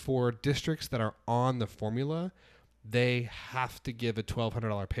for districts that are on the formula, they have to give a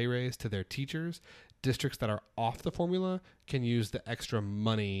 $1,200 pay raise to their teachers. Districts that are off the formula can use the extra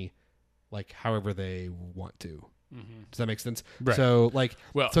money like however they want to. Mm-hmm. Does that make sense? Right. So like,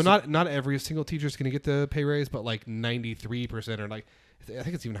 so not every single teacher is going to get the pay raise, but like 93% or like, I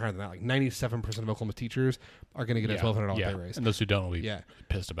think it's even higher than that. Like 97% of Oklahoma teachers are going to get a $1,200 pay raise. And those who don't will be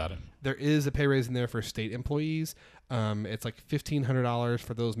pissed about it. There is a pay raise in there for state employees. It's like $1,500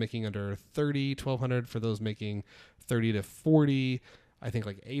 for those making under 30, $1,200 for those making 30 to 40. I think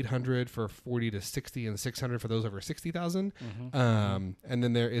like 800 for 40 to 60 and 600 for those over 60,000. And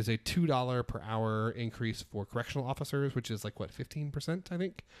then there is a $2 per hour increase for correctional officers, which is like what, 15%, I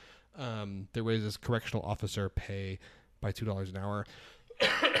think. There raises correctional officer pay by $2 an hour.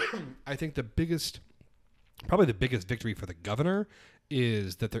 I think probably the biggest victory for the governor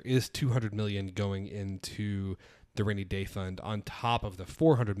is that there is $200 million going into the rainy day fund on top of the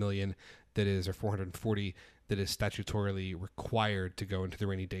 $400 million that is, or $440 that is statutorily required to go into the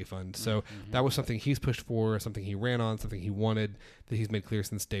rainy day fund. So that was something he's pushed for, something he ran on, something he wanted, that he's made clear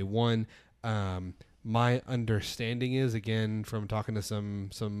since day one. My understanding is, again, from talking to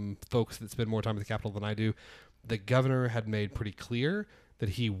some folks that spend more time at the Capitol than I do, the governor had made pretty clear that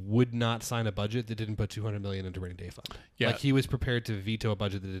he would not sign a budget that didn't put $200 million into rainy day fund. Yeah. Like he was prepared to veto a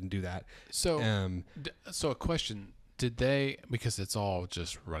budget that didn't do that. So, so a question. Did they, because it's all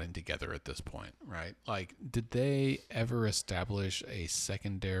just running together at this point, right? Like, did they ever establish a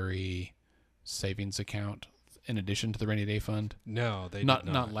secondary savings account in addition to the rainy day fund? No, they not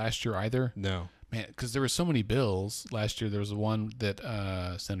did not. Last year either. No, man, because there were so many bills last year. There was one that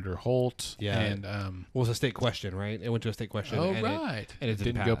Senator Holt and it was a state question, right? It went to a state question. Oh, and right, it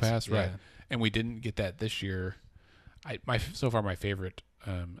didn't go past, yeah. right? And we didn't get that this year. So far my favorite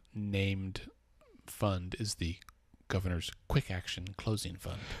named fund is the Governor's Quick Action Closing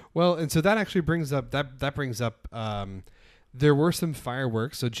Fund. Well, and so that actually brings up there were some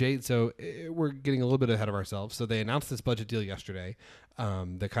fireworks. So we're getting a little bit ahead of ourselves. So they announced this budget deal yesterday,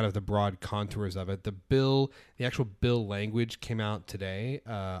 the broad contours of it. The actual bill language came out today.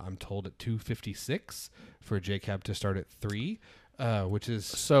 I'm told at 2:56 for JCAB to start at 3. Which is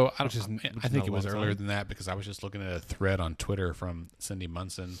so. I think it was earlier than that because I was just looking at a thread on Twitter from Cindy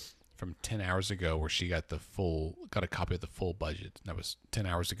Munson from 10 hours ago where she got a copy of the full budget. That was 10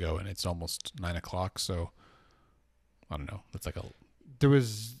 hours ago, and it's almost 9:00. So I don't know. It's like there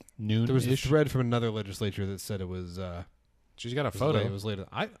was noon. There was a thread from another legislature that said it was. She's got a photo. It was later.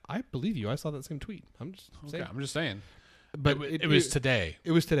 I believe you. I saw that same tweet. I'm just saying. But it was today.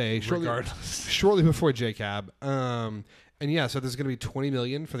 It was today. Shortly before JCAB. And yeah, so there's going to be $20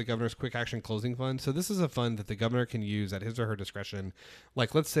 million for the governor's quick action closing fund. So this is a fund that the governor can use at his or her discretion.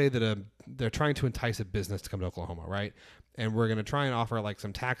 Like, let's say that they're trying to entice a business to come to Oklahoma, right? And we're going to try and offer like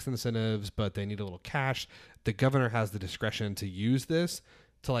some tax incentives, but they need a little cash. The governor has the discretion to use this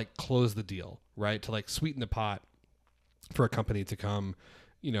to like close the deal, right? To like sweeten the pot for a company to come,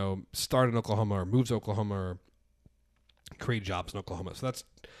 start in Oklahoma or move to Oklahoma or create jobs in Oklahoma. So that's.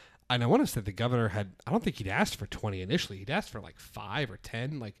 And I want to say the governor I don't think he'd asked for 20 initially. He'd asked for like 5 or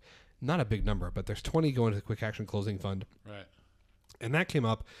 10, like not a big number, but there's 20 going to the quick action closing fund. Right. And that came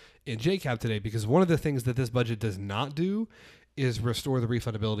up in JCAB today because one of the things that this budget does not do is restore the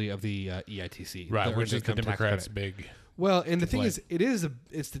refundability of the EITC. Right, which is the Democrats' big Well, and the thing is,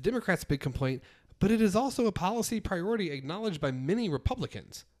 it's the Democrats' big complaint, but it is also a policy priority acknowledged by many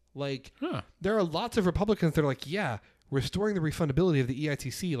Republicans. Like, there are lots of Republicans that are like, yeah, restoring the refundability of the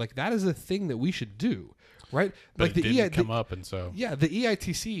EITC, like that is a thing that we should do, right? But like it didn't come up, and so the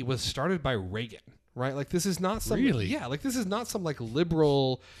EITC was started by Reagan, right? Like this is not some like this is not some like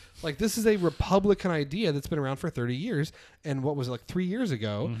liberal, like this is a Republican idea that's been around for 30 years. And what was it, like 3 years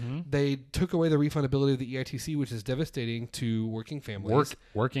ago, they took away the refundability of the EITC, which is devastating to working families,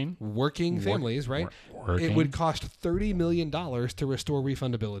 working families, right? It would cost $30 million to restore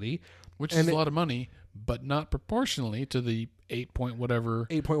refundability. Which is a lot of money, but not proportionally to the 8 point whatever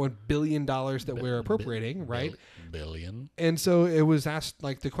 $8.1 billion that we're appropriating, right? billion. And so it was asked,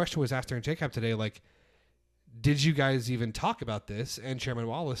 like, the question was asked during JCAP today, like, did you guys even talk about this? And Chairman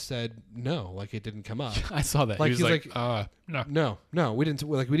Wallace said no, like it didn't come up. I saw that. Like, He was he's no. No, we didn't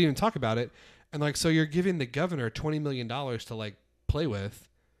even talk about it. And like, so you're giving the governor $20 million to like play with,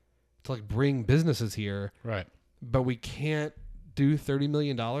 to like bring businesses here, Right. but we can't do $30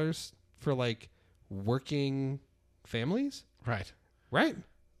 million for like working families, Right. right?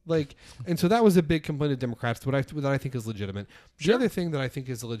 Like, and so that was a big complaint of Democrats, that I think is legitimate. The other thing that I think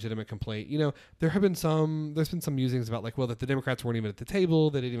is a legitimate complaint, you know, there's been some musings about like, well, that the Democrats weren't even at the table,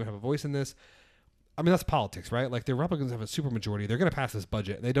 they didn't even have a voice in this. I mean, that's politics, right? Like, the Republicans have a supermajority. They're going to pass this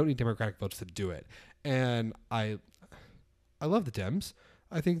budget, and they don't need Democratic votes to do it. And I love the Dems.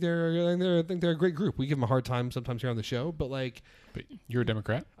 I think they're a great group. We give them a hard time sometimes here on the show, but like, But you're a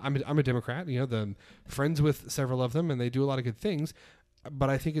Democrat? I'm a Democrat. You know, the friends with several of them, and they do a lot of good things. But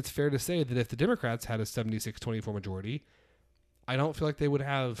I think it's fair to say that if the Democrats had a 76-24 majority, I don't feel like they would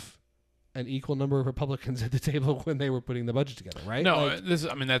have an equal number of Republicans at the table when they were putting the budget together, right? No, Like,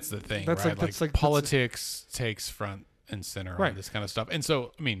 that's the thing, that's right? like Politics takes front and center Right. on this kind of stuff. And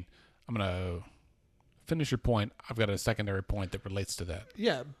so, I mean, I'm going to finish your point. I've got a secondary point that relates to that.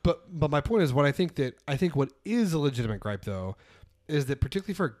 yeah, but my point is, I think what is a legitimate gripe though is that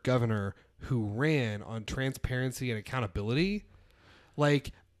particularly for a governor who ran on transparency and accountability,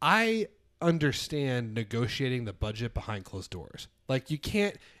 like, I understand negotiating the budget behind closed doors. Like, you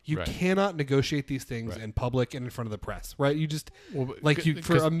Right. cannot negotiate these things Right. in public and in front of the press, right? You just Well, like you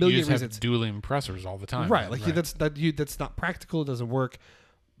for because a million you just reasons, have dueling pressers all the time. right? Like that's not practical. It doesn't work.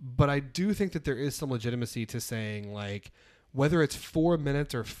 But I do think that there is some legitimacy to saying, like, whether it's 4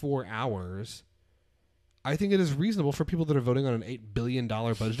 minutes or 4 hours, I think it is reasonable for people that are voting on an $8 billion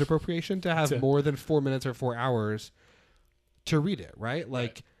budget appropriation to have more than 4 minutes or 4 hours to read it, right?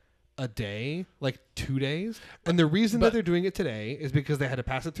 Like, a day, like 2 days. And the reason that they're doing it today is because they had to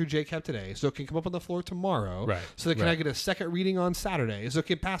pass it through JCAP today, so it can come up on the floor tomorrow. Right. So they can Right. get a second reading on Saturday, so it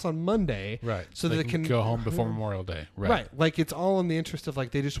can pass on Monday. Right. So that they can go home before Memorial Day. Right. Like, it's all in the interest of,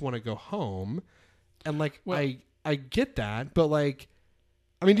 like, they just want to go home. And, like, Well- I get that, but, like,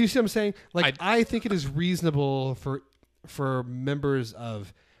 I mean, do you see what I'm saying? Like, I think it is reasonable for members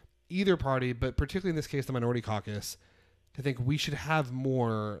of either party, but particularly in this case, the minority caucus, to think we should have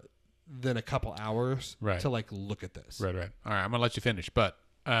more than a couple hours Right. to, like, look at this. Right. All right. I'm going to let you finish, but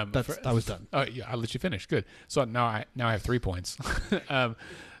I was done. Oh yeah, I'll let you finish. Good. So now I have 3 points.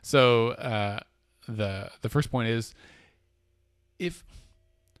 The first point is, if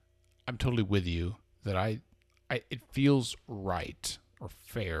I'm totally with you that it feels right or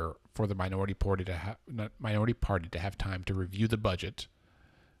fair for the minority party to have time to review the budget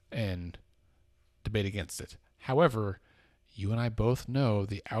and debate against it. However, you and I both know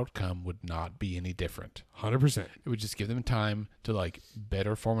the outcome would not be any different. 100%. It would just give them time to like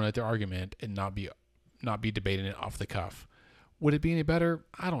better formulate their argument and not be debating it off the cuff. Would it be any better?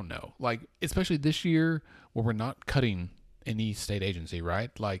 I don't know. Like, especially this year where we're not cutting any state agency,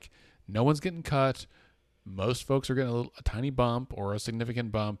 right? Like, no one's getting cut. Most folks are getting a tiny bump or a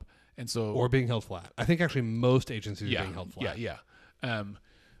significant bump, and so Or being held flat. I think actually most agencies are being held flat. Yeah.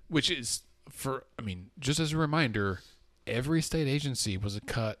 Which is just as a reminder, every state agency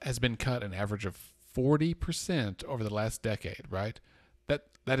has been cut an average of 40% over the last decade, right?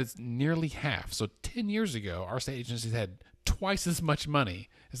 That is nearly half. So 10 years ago, our state agencies had twice as much money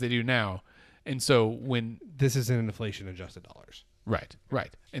as they do now. And so when This is in inflation adjusted dollars. Right.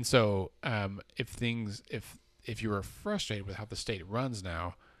 And so if you are frustrated with how the state runs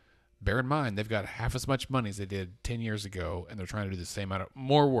now, bear in mind they've got half as much money as they did 10 years ago, and they're trying to do the same amount of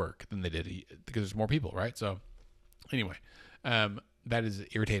more work than they did because there's more people, right? So anyway, that is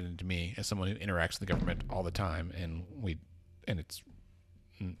irritating to me as someone who interacts with the government all the time, and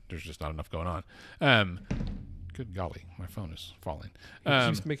there's just not enough going on. Good golly, my phone is falling. It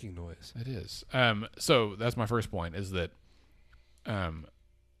keeps making noise. It is. So that's my first point is that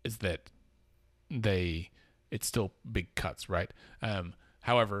it's still big cuts, right?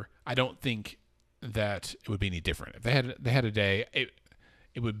 However, I don't think that it would be any different. If they had a day,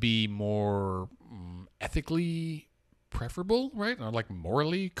 it would be more ethically preferable, right? Or like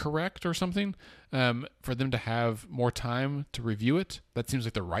morally correct or something, for them to have more time to review it. That seems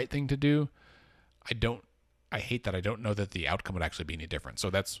like the right thing to do. I hate that I don't know that the outcome would actually be any different.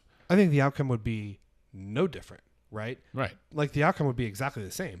 So I think the outcome would be no different, right? right. Like, the outcome would be exactly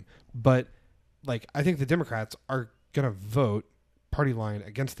the same. But, like, I think the Democrats are going to vote party line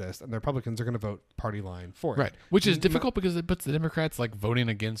against this, and the Republicans are going to vote party line for it. Right. Which is difficult because it puts the Democrats like voting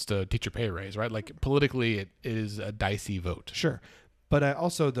against a teacher pay raise, right? Like politically, it is a dicey vote. Sure. But I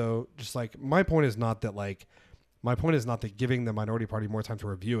also, though, just like my point is not that giving the minority party more time to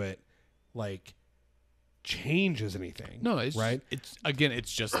review it, like, changes anything. No, it's right.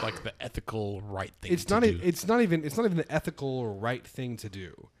 It's just like the ethical right thing. It's not even the ethical right thing to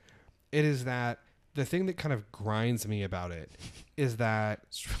do. It is that the thing that kind of grinds me about it is that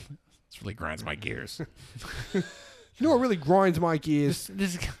This really grinds my gears. you know what really grinds my gears?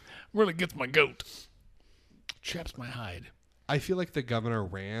 This really gets my goat. Chaps my hide. I feel like the governor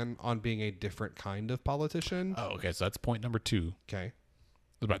ran on being a different kind of politician. Oh, okay. So that's point number 2. Okay.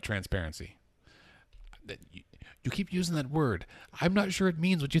 It's about transparency. You keep using that word. I'm not sure it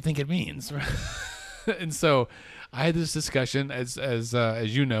means what you think it means. And so I had this discussion, as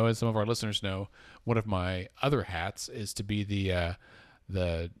you know, as some of our listeners know, one of my other hats is to be the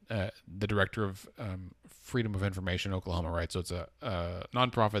director of Freedom of Information Oklahoma, right? So it's a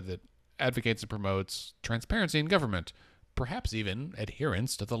nonprofit that advocates and promotes transparency in government, perhaps even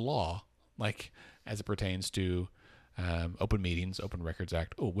adherence to the law, like as it pertains to open meetings, Open Records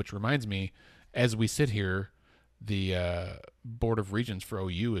Act. Oh, which reminds me, as we sit here, the Board of Regents for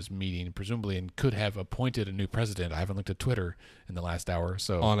OU is meeting, presumably, and could have appointed a new president. I haven't looked at Twitter in the last hour.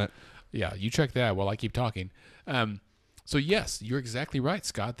 So On it. Yeah, you check that while I keep talking. So yes, you're exactly right,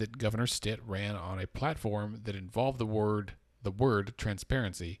 Scott, that Governor Stitt ran on a platform that involved the word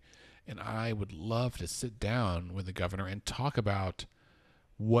transparency. And I would love to sit down with the governor and talk about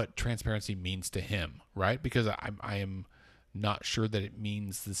what transparency means to him, right? Because I am not sure that it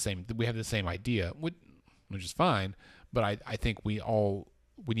means the same. We have the same idea, which is fine. But I think we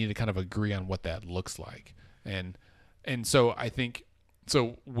need to kind of agree on what that looks like. And so I think,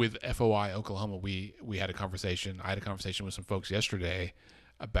 so with FOI Oklahoma, we had a conversation. I had a conversation with some folks yesterday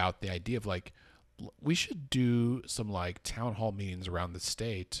about the idea of like, we should do some like town hall meetings around the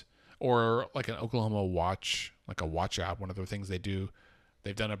state, or like an Oklahoma watch, like a watch out, one of the things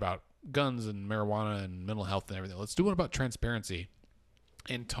they've done about guns and marijuana and mental health and everything. Let's do one about transparency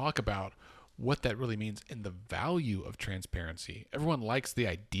and talk about what that really means and the value of transparency. Everyone likes the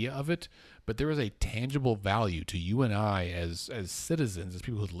idea of it, but there is a tangible value to you and I as citizens, as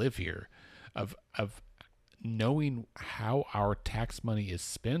people who live here, of knowing how our tax money is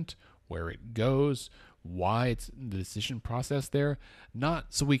spent, where it goes, why it's the decision process there, not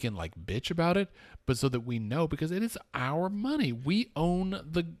so we can like bitch about it, but so that we know, because it is our money. We own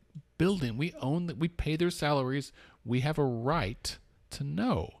the building. We pay their salaries. We have a right to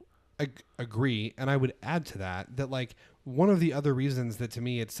know. Agree. And I would add to that like one of the other reasons that to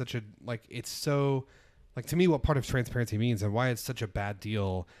me it's such a, like, it's so, like, to me what part of transparency means and why it's such a bad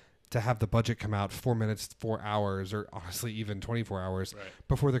deal to have the budget come out 4 minutes, 4 hours, or honestly even 24 hours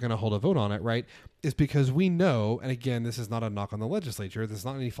before they're going to hold a vote on it, right, is because we know, and again, this is not a knock on the legislature, this is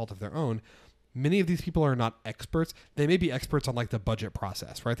not any fault of their own, many of these people are not experts. They may be experts on like the budget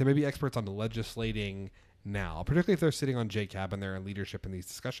process, right? They may be experts on the legislating now, particularly if they're sitting on JCAB and they're in leadership in these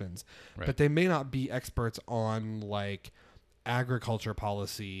discussions, but they may not be experts on like agriculture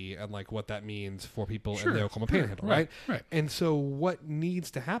policy and like what that means for people in the Oklahoma Panhandle, right? And so what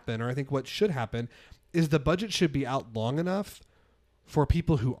needs to happen, or I think what should happen, is the budget should be out long enough for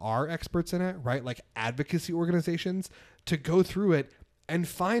people who are experts in it, right? Like advocacy organizations, to go through it and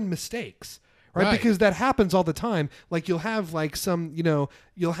find mistakes. Right? Because that happens all the time. Like you'll have like some,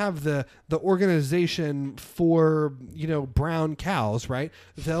 you'll have the organization for, brown cows, right?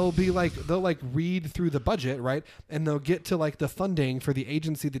 They'll read through the budget, right? And they'll get to like the funding for the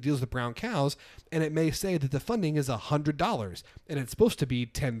agency that deals with brown cows. And it may say that the funding is $100 and it's supposed to be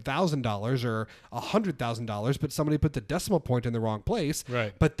 $10,000 or $100,000, but somebody put the decimal point in the wrong place.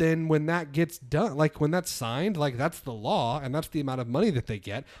 Right. But then when that gets done, like when that's signed, like that's the law and that's the amount of money that they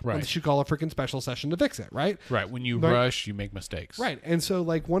get. Right. They should call a freaking special session to fix it, right? Right. When you rush, you make mistakes. Right. And so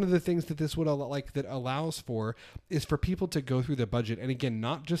like one of the things that this would that allows for is for people to go through the budget, and again,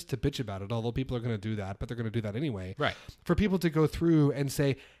 not just to bitch about it, although people are going to do that, but they're going to do that anyway. Right. For people to go through and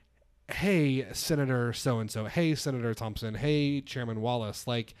say, hey, Senator so-and-so, hey, Senator Thompson, hey, Chairman Wallace,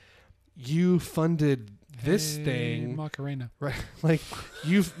 like you funded this thing. Macarena. Right. Like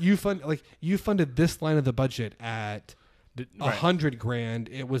you funded this line of the budget at $100,000.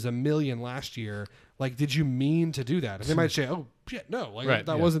 It was $1 million last year. Like, did you mean to do that? And they might say, "Oh shit, no! Like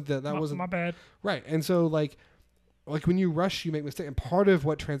wasn't wasn't my bad." Right. And so like when you rush, you make mistakes. And part of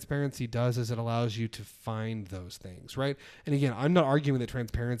what transparency does is it allows you to find those things, right? And again, I'm not arguing that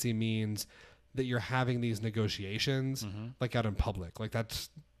transparency means that you're having these negotiations like out in public. Like that's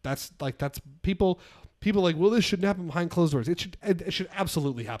people. people are like, well, this shouldn't happen behind closed doors. It should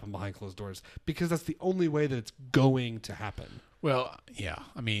absolutely happen behind closed doors because that's the only way that it's going to happen. Well, yeah.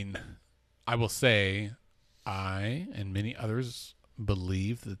 I mean, I will say I and many others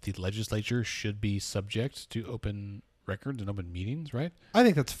believe that the legislature should be subject to open records and open meetings, right? I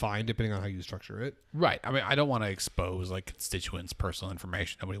think that's fine depending on how you structure it. Right. I mean, I don't want to expose like constituents' personal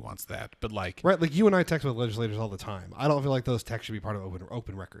information. Nobody wants that. But like, Right, like you and I text with legislators all the time. I don't feel like those texts should be part of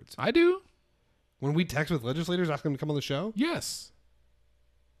open records. I do. When we text with legislators, ask them to come on the show. Yes.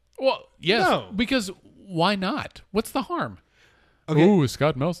 Well, yes. No. Because why not? What's the harm? Okay. Ooh,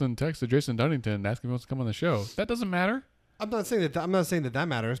 Scott Melson texted Jason Dunnington asking if he wants to come on the show. That doesn't matter. I'm not saying that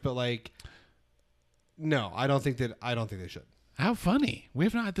matters, but like, no, I don't think they should. How funny. We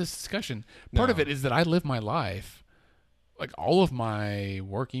have not had this discussion. Part of No. it is that I live my life. Like all of my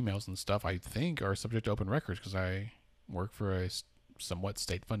work emails and stuff, I think, are subject to open records because I work for a somewhat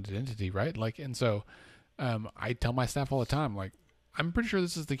state-funded entity, right? Like, and so I tell my staff all the time, like, I'm pretty sure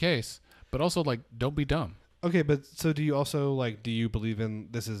this is the case, but also like, don't be dumb. Okay, but so do you also like? Do you believe in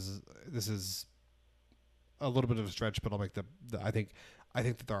this? Is a little bit of a stretch, but I'll make I think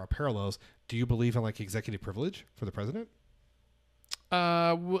that there are parallels. Do you believe in like executive privilege for the president?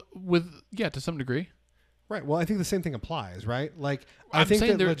 To some degree. Right. Well, I think the same thing applies, right? Like, I'm I think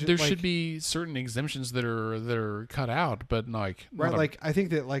saying that there should be certain exemptions that are cut out, but like right. Like, I think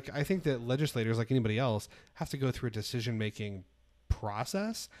that legislators, like anybody else, have to go through a decision making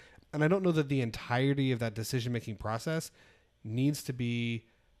process, and I don't know that the entirety of that decision making process needs to be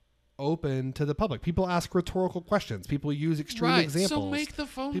open to the public. People ask rhetorical questions. People use extreme examples. So make the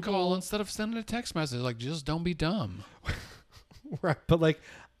phone call instead of sending a text message. Like, just don't be dumb. Right. But like,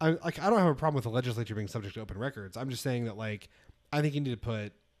 I don't have a problem with the legislature being subject to open records. I'm just saying that like, I think you need to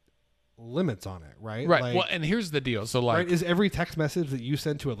put limits on it, right? Right. Like, Well, and here's the deal. So like, right, is every text message that you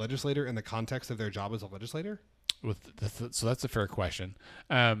send to a legislator in the context of their job as a legislator? so that's a fair question.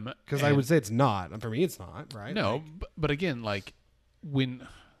 Because I would say it's not. And for me, it's not. Right. No, Like, but again, like when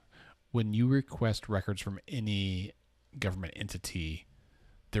you request records from any government entity,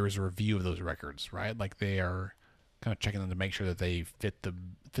 there is a review of those records, right? Like they are kind of checking them to make sure that they fit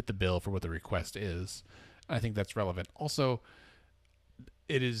the bill for what the request is. I think that's relevant. Also,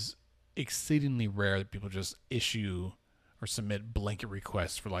 it is exceedingly rare that people just issue or submit blanket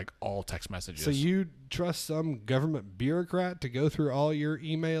requests for like all text messages. so you trust some government bureaucrat to go through all your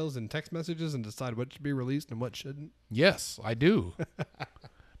emails and text messages and decide what should be released and what shouldn't? Yes, I do.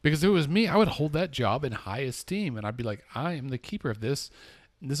 Because if it was me, I would hold that job in high esteem, and I'd be like, I am the keeper of this.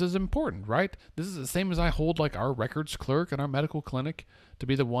 This is important, right? This is the same as I hold like our records clerk in our medical clinic to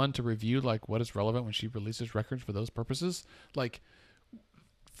be the one to review like what is relevant when she releases records for those purposes. Like,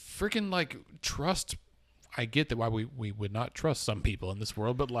 freaking like trust. I get that why we would not trust some people in this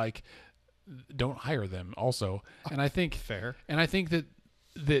world, but like, don't hire them also. And I think Fair. And I think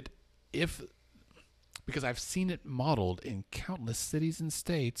that if, because I've seen it modeled in countless cities and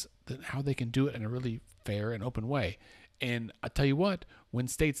states, that how they can do it in a really fair and open way. And I tell you what, when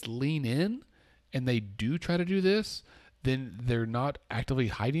states lean in and they do try to do this, then they're not actively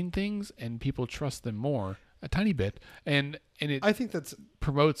hiding things and people trust them more a tiny bit. And it I think that's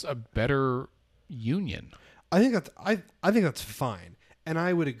promotes a better union. I think that's fine. And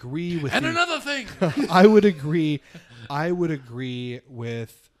I would agree with And the- another thing. I would agree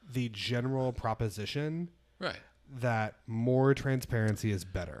with the general proposition Right. that more transparency is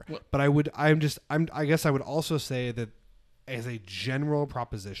better. Well- But I guess I would also say that as a general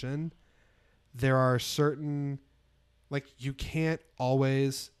proposition, there are certain, like, you can't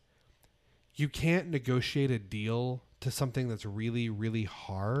negotiate a deal to something that's really, really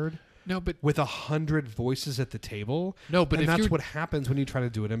hard No, but with 100 voices at the table. No, but and if that's you're- what happens when you try to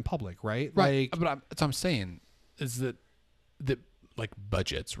do it in public, right? right. Like, But that's what I'm saying is that like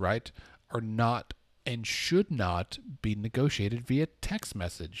budgets, right, are not and should not be negotiated via text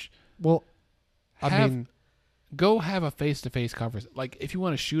message. well, I Have- mean, Go have a face-to-face conversation. Like, if you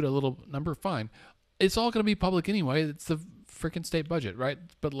want to shoot a little number, fine. It's all going to be public anyway. It's the freaking state budget, right?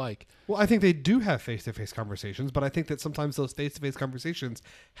 But like, well, I think they do have face-to-face conversations, but I think that sometimes those face-to-face conversations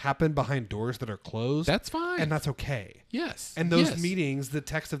happen behind doors that are closed. that's fine. and that's okay. yes. And those yes. meetings, the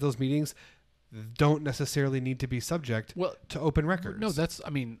text of those meetings, don't necessarily need to be subject Well, to open records. no,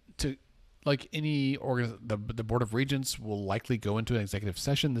 to like any the Board of Regents will likely go into an executive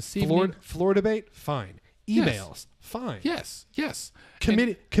session this evening. floor debate, fine. Yes. Emails, fine. Yes.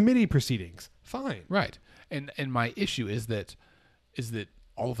 Committee proceedings, fine. Right. And my issue is that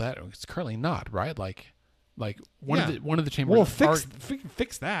all of that it's currently not, right? Like one Yeah. of the chambers Well,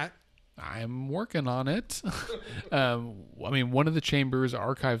 fix that. I'm working on it. I mean, one of the chambers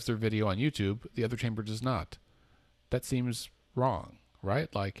archives their video on YouTube. The other chamber does not. That seems wrong,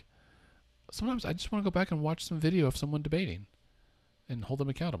 right? Like, sometimes I just want to go back and watch some video of someone debating and hold them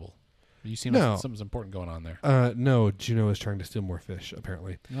accountable. You seem No. like something's important going on there. No, Juno is trying to steal more fish,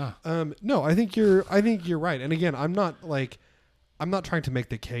 apparently. Ah, No, I think you're right. And again, I'm not trying to make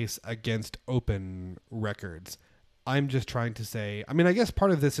the case against open records. I'm just trying to say, I mean, I guess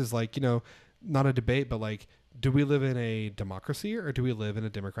part of this is like, not a debate, but like, do we live in a democracy or do we live in a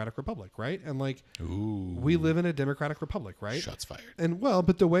democratic republic, right? And like, ooh, we live in a democratic republic, right? shots fired. And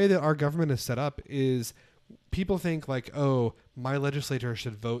but the way that our government is set up is people think like, oh, my legislator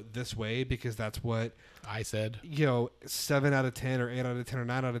should vote this way because that's what I said. 7 out of 10 or 8 out of 10 or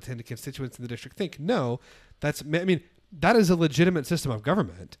 9 out of 10 constituents in the district think. No, that is a legitimate system of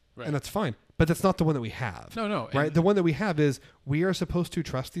government, Right. and that's fine. But that's not the one that we have. No. Right? and- The one that we have is we are supposed to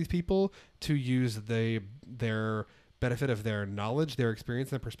trust these people to use their benefit of their knowledge, their experience,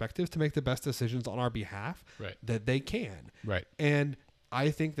 and their perspectives to make the best decisions on our behalf Right. that they can. Right. And I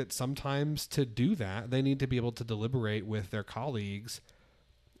think that sometimes to do that, they need to be able to deliberate with their colleagues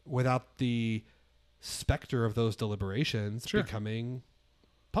without the specter of those deliberations Sure. becoming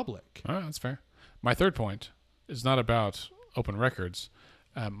public. All right, that's fair. My third point is not about open records.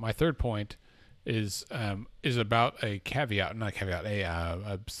 My third point is about a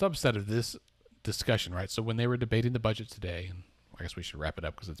subset of this discussion, right? So when they were debating the budget today, and I guess we should wrap it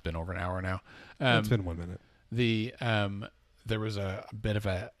up because it's been over an hour now. It's been 1 minute. There was a bit of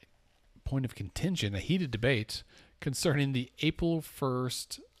a point of contention, a heated debate concerning the April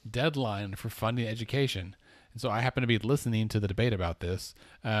 1st deadline for funding education. And so I happened to be listening to the debate about this.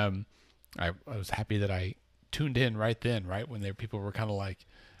 I was happy that I tuned in right then, right when people were kind of like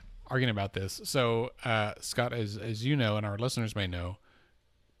arguing about this. So, Scott, as you know, and our listeners may know,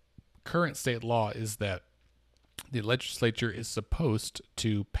 current state law is that the legislature is supposed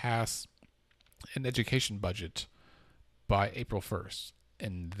to pass an education budget by April 1st.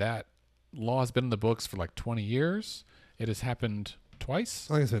 And that law has been in the books for like 20 years. It has happened twice.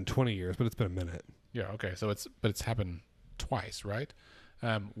 I think it's been 20 years, but it's been a minute. Yeah, okay. So it's happened twice, right?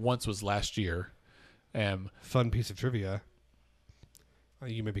 Once was last year. Fun piece of trivia.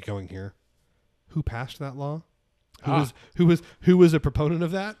 You may be going here. Who passed that law? Who was a proponent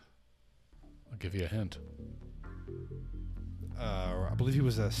of that? I'll give you a hint. I believe he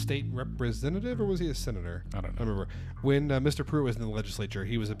was a state representative, or was he a senator? I don't I know. remember when Mr. Pruitt was in the legislature.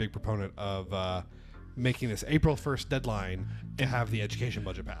 He was a big proponent of making this April 1st deadline to have the education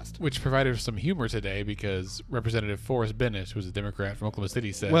budget passed. Which provided some humor today because Representative Forrest Bennett, who's a Democrat from Oklahoma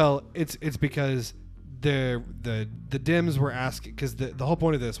City, said, Well, it's because the Dems were asking, because the whole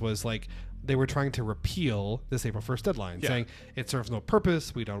point of this was like they were trying to repeal this April 1st deadline, Yeah. saying it serves no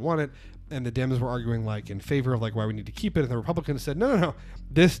purpose, we don't want it. And the Dems were arguing like in favor of like why we need to keep it, and the Republicans said no.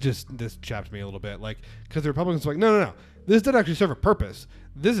 This chapped me a little bit, like because the Republicans were like no, this didn't actually serve a purpose.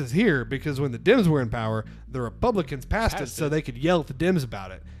 This is here because when the Dems were in power, the Republicans passed it so they could yell at the Dems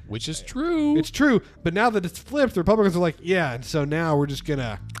about it. which is true. It's true, but now that it's flipped, the Republicans are like, yeah, and so now we're just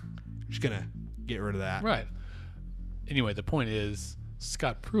gonna get rid of that. Right. Anyway, the point is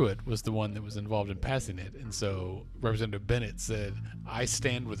Scott Pruitt was the one that was involved in passing it. And so Representative Bennett said, I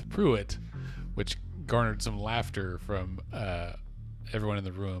stand with Pruitt, which garnered some laughter from everyone in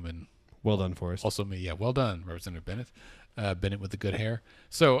the room and Well done, Forrest. also me. Yeah, well done, Representative Bennett. Bennett with the good hair.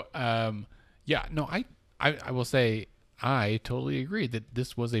 So, I will say I totally agree that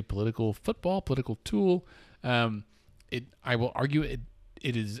this was a political tool. I will argue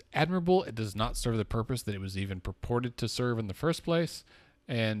it is admirable. It does not serve the purpose that it was even purported to serve in the first place.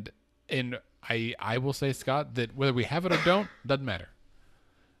 And I will say, Scott, that whether we have it or don't, doesn't matter.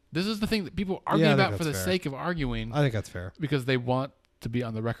 This is the thing that people argue Yeah, I think about for the that's fair. sake of arguing I think that's fair. because they want to be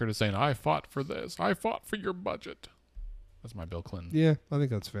on the record as saying, I fought for this. I fought for your budget. That's my Bill Clinton. Yeah, I think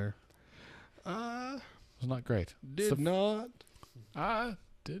that's fair. It's not great. Did not. I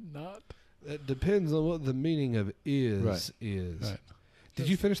did not. It depends on what the meaning of is. Right. Is. Right. Did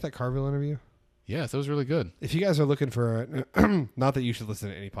you finish that Carville interview? Yes, that was really good. If you guys are looking for, not that you should listen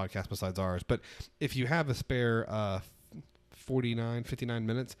to any podcast besides ours, but if you have a spare 59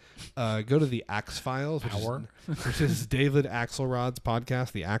 minutes, go to the Axe Files, which is David Axelrod's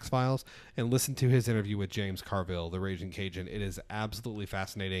podcast, the Axe Files, and listen to his interview with James Carville, the Raging Cajun. It is absolutely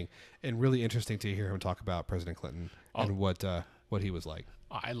fascinating and really interesting to hear him talk about President Clinton and what he was like.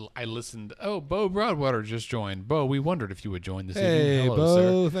 I listened. Oh, Bo Broadwater just joined. Bo, we wondered if you would join this Hey, evening.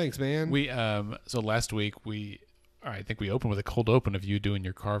 Bo, Sir. thanks, man. We so last week I think we opened with a cold open of you doing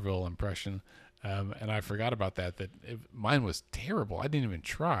your Carville impression. And I forgot about that. Mine was terrible. I didn't even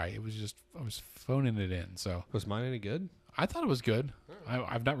try. It was just I was phoning it in. So Was mine any good? I thought it was good.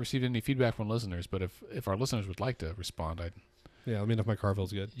 I've not received any feedback from listeners, but if our listeners would like to respond, Yeah, let me know if my car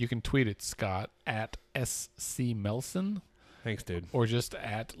feels good. you can tweet at Scott at SC Melson Thanks, dude. or just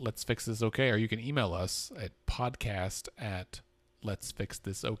at Let's Fix This Okay, or you can email us at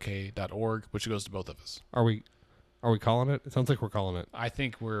podcast@letsfixthisokay.org, which goes to both of us. Are we calling it? It sounds like we're calling it. I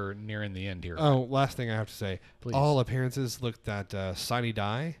think we're nearing the end here. Oh, last thing I have to say. Please. All appearances looked at Signy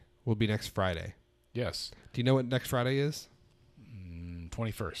Die will be next Friday. Yes. Do you know what next Friday is?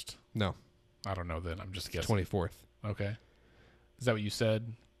 21st. No, I don't know then. I'm just guessing. 24th. Okay. Is that what you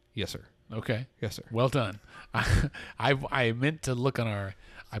said? Yes, sir. Okay. Yes, sir. Well done. I meant to look on our.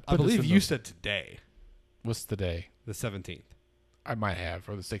 I put this believe in you the- said today, What's the day? the 17th. I might have,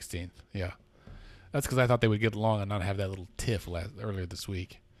 or the 16th. Yeah. That's because I thought they would get along and not have that little tiff earlier this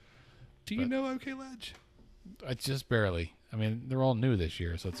week. Do you But- know OK Ledge? I just barely. I mean, they're all new this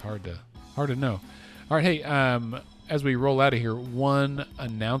year, so it's hard to know. All right, hey, as we roll out of here, one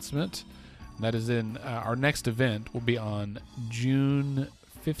announcement. And that is in our next event will be on June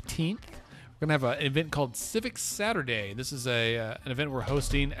 15th. We're gonna have an event called Civic Saturday. This is an event we're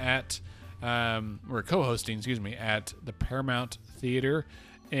hosting at we're co-hosting, at the Paramount Theater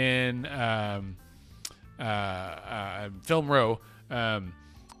in Film Row.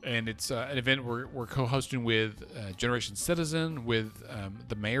 And it's an event we're co-hosting with Generation Citizen, with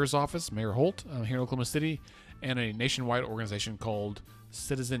the mayor's office, Mayor Holt, here in Oklahoma City, and a nationwide organization called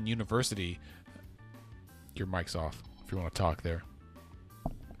Citizen University. Your mic's off if you want to talk there.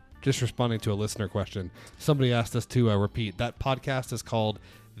 Just responding to a listener question. Somebody asked us to repeat. That podcast is called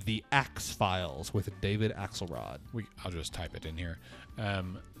The Axe Files with David Axelrod. I'll just type it in here.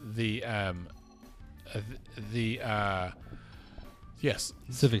 Yes,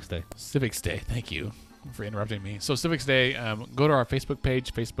 Civics Day. Civics Day. Thank you for interrupting me. So Civics Day, go to our Facebook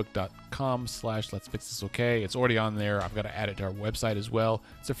page, facebook.com/Let's Fix This Okay. It's already on there. I've got to add it to our website as well.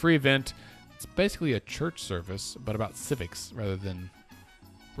 It's a free event. It's basically a church service, but about civics rather than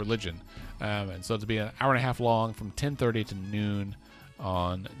religion. And so it'll be an hour and a half long from 10:30 to noon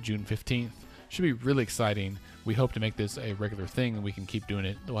on June 15th. Should be really exciting. We hope to make this a regular thing and we can keep doing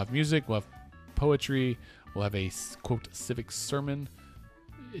it. We'll have music, we'll have poetry, we'll have a, quote, civic sermon.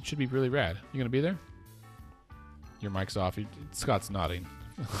 It should be really rad. You going to be there? Your mic's off. Scott's nodding.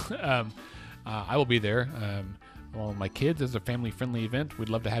 I will be there. Well, my kids, as a family-friendly event, we'd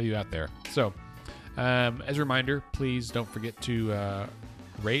love to have you out there. So, as a reminder, please don't forget to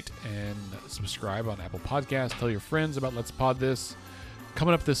rate and subscribe on Apple Podcasts. Tell your friends about Let's Pod This.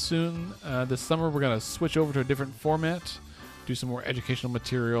 Coming up this summer, we're going to switch over to a different format, do some more educational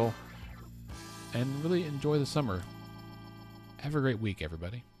material, and really enjoy the summer. Have a great week,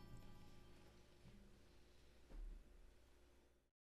 everybody.